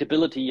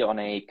repeatability on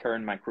a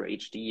Kern Micro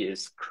HD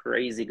is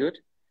crazy good.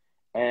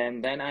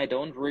 And then I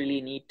don't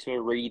really need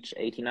to reach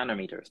 80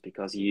 nanometers,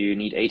 because you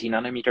need 80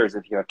 nanometers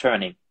if you are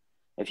turning.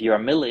 If you are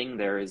milling,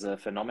 there is a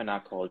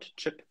phenomena called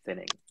chip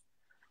thinning.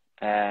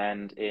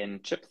 And in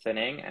chip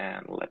thinning,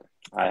 and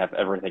I have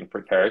everything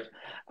prepared.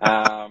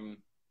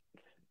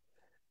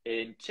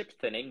 In chip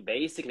thinning,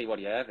 basically what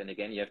you have, and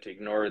again, you have to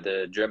ignore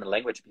the German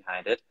language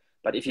behind it,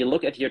 but if you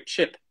look at your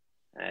chip,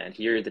 and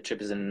here the chip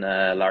is in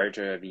a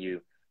larger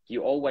view,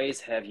 you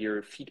always have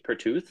your feet per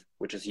tooth,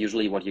 which is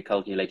usually what you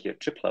calculate your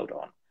chip load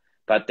on.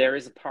 But there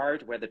is a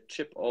part where the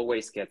chip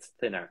always gets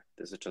thinner.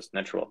 This is just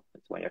natural.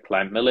 It's when you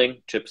climb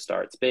milling, chip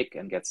starts big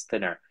and gets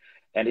thinner.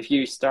 And if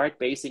you start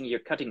basing your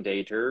cutting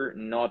data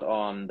not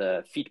on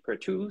the feet per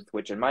tooth,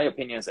 which in my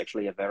opinion is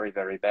actually a very,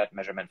 very bad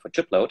measurement for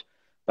chip load,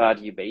 but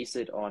you base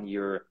it on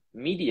your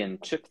median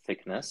chip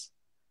thickness,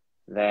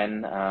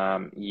 then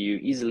you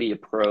easily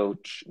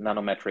approach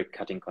nanometric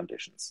cutting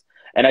conditions.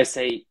 And I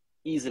say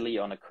easily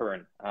on a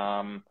Kern.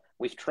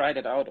 We've tried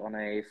it out on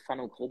a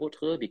funnel Groeb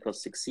drill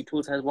because 6C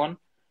Tools has one,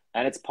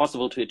 and it's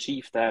possible to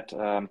achieve that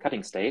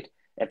cutting state.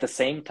 At the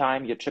same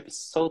time, your chip is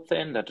so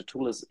thin that the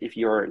tool is, if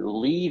you're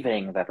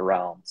leaving that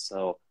realm,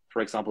 so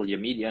for example, your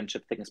median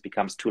chip thickness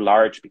becomes too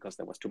large because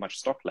there was too much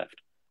stock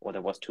left, or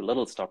there was too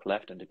little stock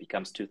left and it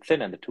becomes too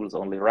thin and the tool is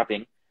only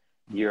rubbing,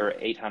 your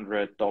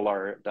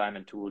 $800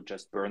 diamond tool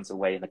just burns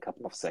away in a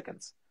couple of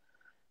seconds.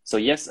 So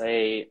yes,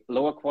 a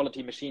lower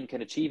quality machine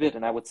can achieve it,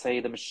 and I would say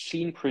the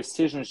machine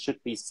precision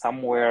should be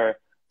somewhere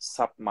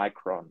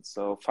sub-micron,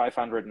 so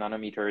 500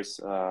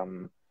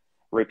 nanometers.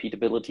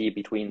 Repeatability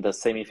between the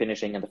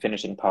semi-finishing and the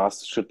finishing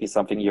pass should be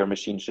something your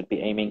machine should be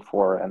aiming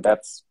for, and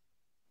that's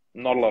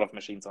not a lot of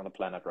machines on the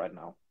planet right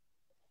now.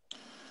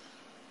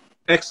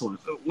 Excellent.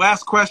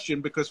 Last question,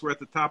 because we're at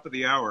the top of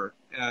the hour,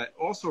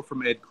 also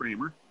from Ed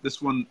Kramer.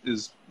 This one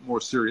is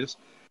more serious.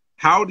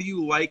 How do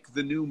you like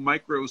the new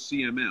micro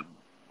CMM?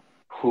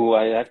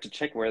 I have to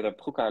check where the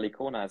Pruka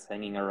Alicona is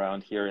hanging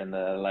around here in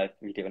the live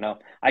video. No,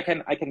 I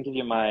can give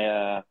you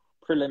my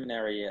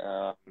preliminary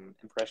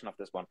impression of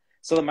this one.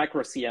 So the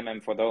micro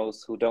CMM, for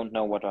those who don't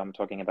know what I'm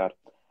talking about,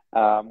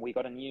 we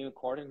got a new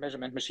coordinate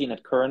measurement machine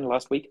at Kern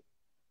last week.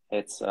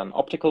 It's an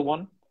optical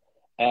one,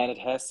 and it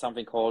has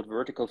something called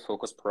vertical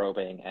focus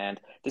probing.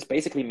 And this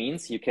basically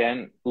means you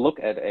can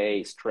look at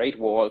a straight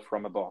wall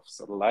from above.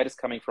 So the light is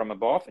coming from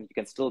above, and you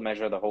can still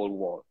measure the whole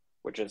wall,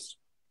 which is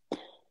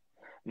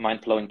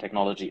mind-blowing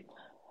technology.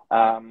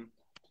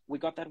 We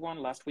got that one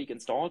last week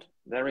installed.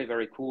 Very,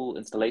 very cool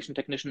installation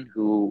technician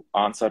who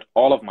answered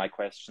all of my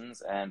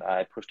questions, and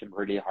I pushed him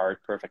really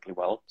hard, perfectly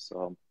well.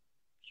 So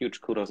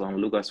huge kudos on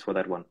Lucas for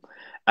that one.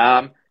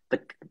 The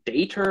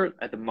data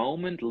at the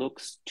moment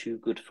looks too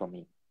good for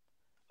me.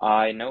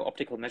 I know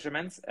optical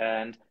measurements,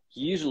 and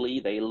usually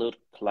they look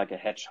like a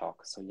hedgehog.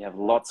 So you have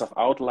lots of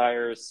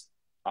outliers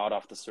out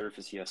of the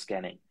surface you're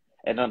scanning.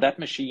 And on that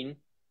machine,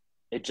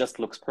 it just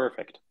looks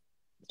perfect.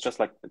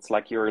 It's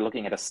like you're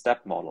looking at a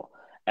step model.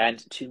 And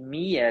to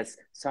me, as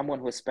someone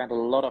who has spent a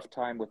lot of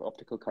time with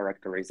optical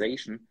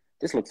characterization,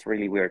 this looks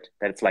really weird,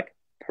 that it's like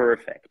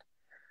perfect.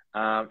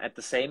 At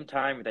the same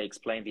time, they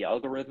explain the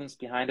algorithms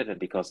behind it, and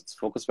because it's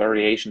focus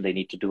variation, they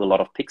need to do a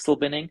lot of pixel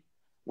binning,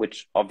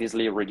 which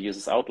obviously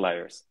reduces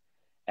outliers.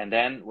 And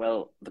then,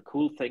 well, the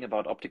cool thing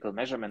about optical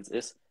measurements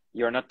is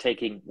you're not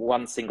taking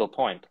one single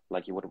point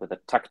like you would with a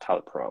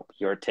tactile probe.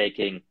 You're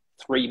taking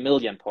 3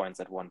 million points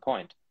at one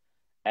point.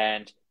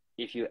 And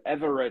if you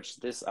average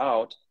this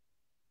out,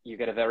 you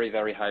get a very,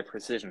 very high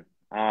precision.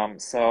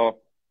 So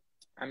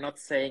I'm not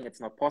saying it's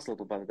not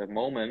possible, but at the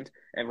moment,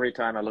 every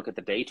time I look at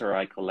the data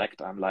I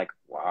collect, I'm like,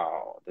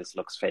 wow, this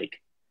looks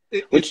fake.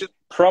 Which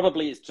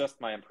probably is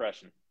just my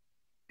impression.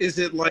 Is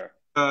it like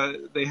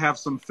they have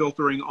some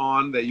filtering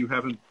on that you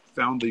haven't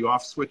found the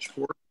off switch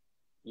for?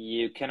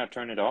 You cannot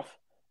turn it off.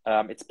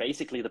 It's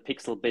basically the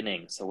pixel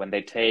binning. So when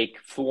they take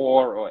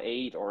 4 or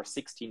 8 or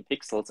 16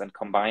 pixels and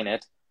combine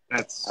it,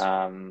 that's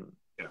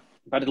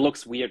but it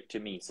looks weird to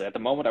me. So at the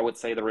moment, I would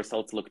say the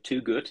results look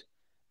too good,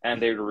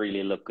 and they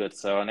really look good.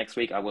 So next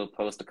week, I will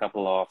post a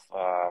couple of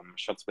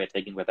shots we're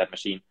taking with that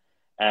machine,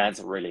 and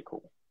it's really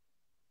cool.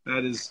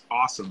 That is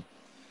awesome.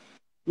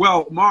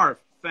 Well, Marv,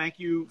 thank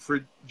you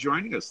for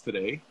joining us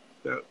today.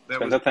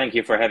 Thank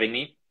you for having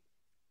me.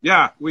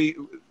 Yeah, I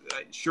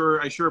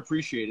sure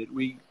appreciate it.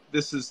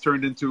 This has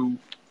turned into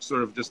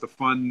sort of just a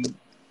fun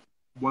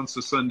once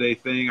a Sunday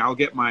thing. I'll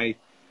get my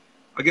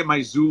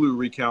Zulu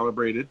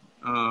recalibrated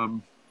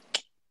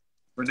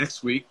for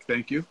next week.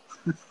 Thank you.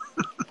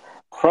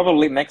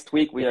 Probably next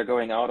week we are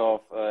going out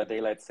of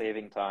daylight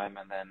saving time,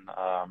 and then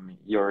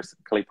your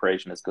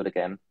calibration is good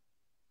again.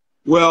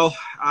 Well,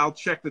 I'll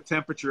check the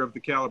temperature of the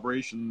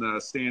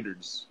calibration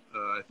standards.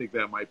 I think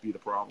that might be the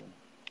problem.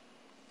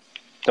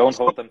 Don't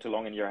hold them too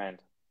long in your hand.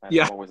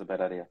 That's always a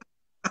bad idea.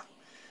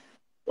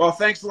 Well,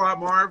 thanks a lot,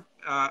 Marv.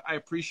 I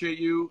appreciate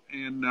you.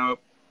 And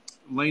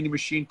Laney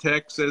Machine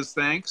Tech says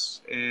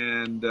thanks,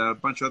 and a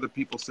bunch of other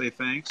people say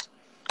thanks.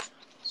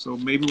 So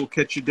maybe we'll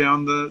catch you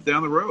down the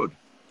road.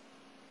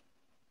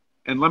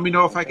 And let me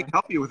know if I can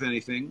help you with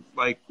anything,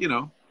 like,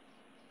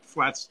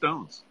 flat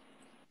stones.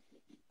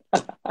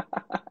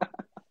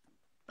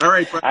 All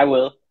right. I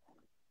will.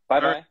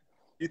 Bye-bye. Right.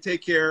 You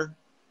take care.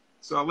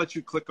 So I'll let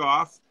you click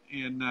off,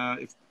 and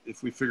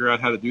if we figure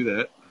out how to do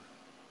that.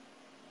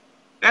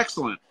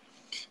 Excellent.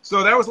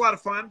 So that was a lot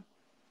of fun.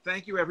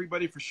 Thank you,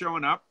 everybody, for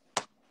showing up.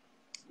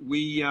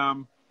 We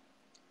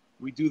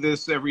do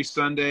this every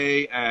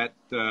Sunday at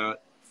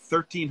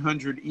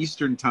 1300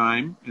 Eastern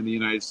Time in the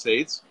United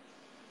States.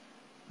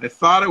 I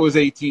thought it was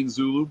 18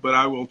 Zulu, but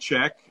I will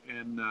check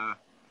and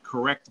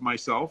correct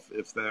myself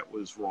if that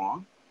was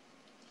wrong.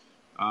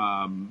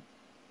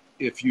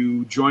 If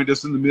you joined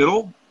us in the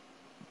middle,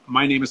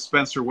 my name is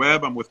Spencer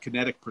Webb. I'm with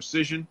Kinetic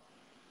Precision.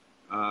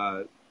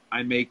 I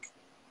make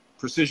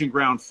precision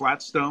ground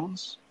flat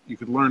stones. You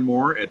could learn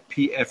more at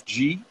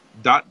pfg.gg.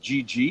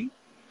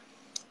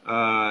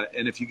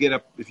 And if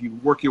you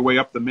work your way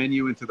up the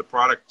menu into the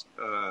product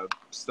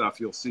stuff,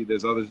 you'll see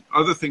there's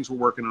other things we're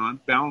working on.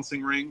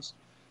 Balancing rings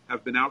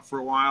have been out for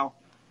a while,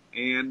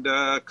 and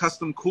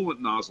custom coolant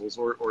nozzles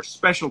or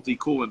specialty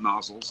coolant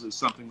nozzles is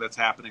something that's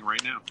happening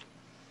right now.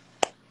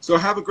 So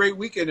have a great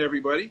weekend,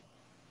 everybody.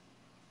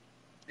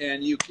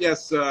 And you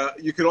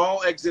could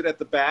all exit at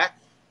the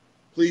back.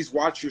 Please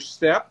watch your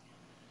step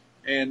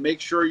and make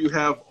sure you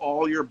have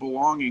all your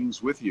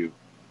belongings with you.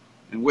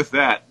 And with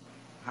that,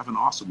 have an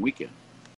awesome weekend.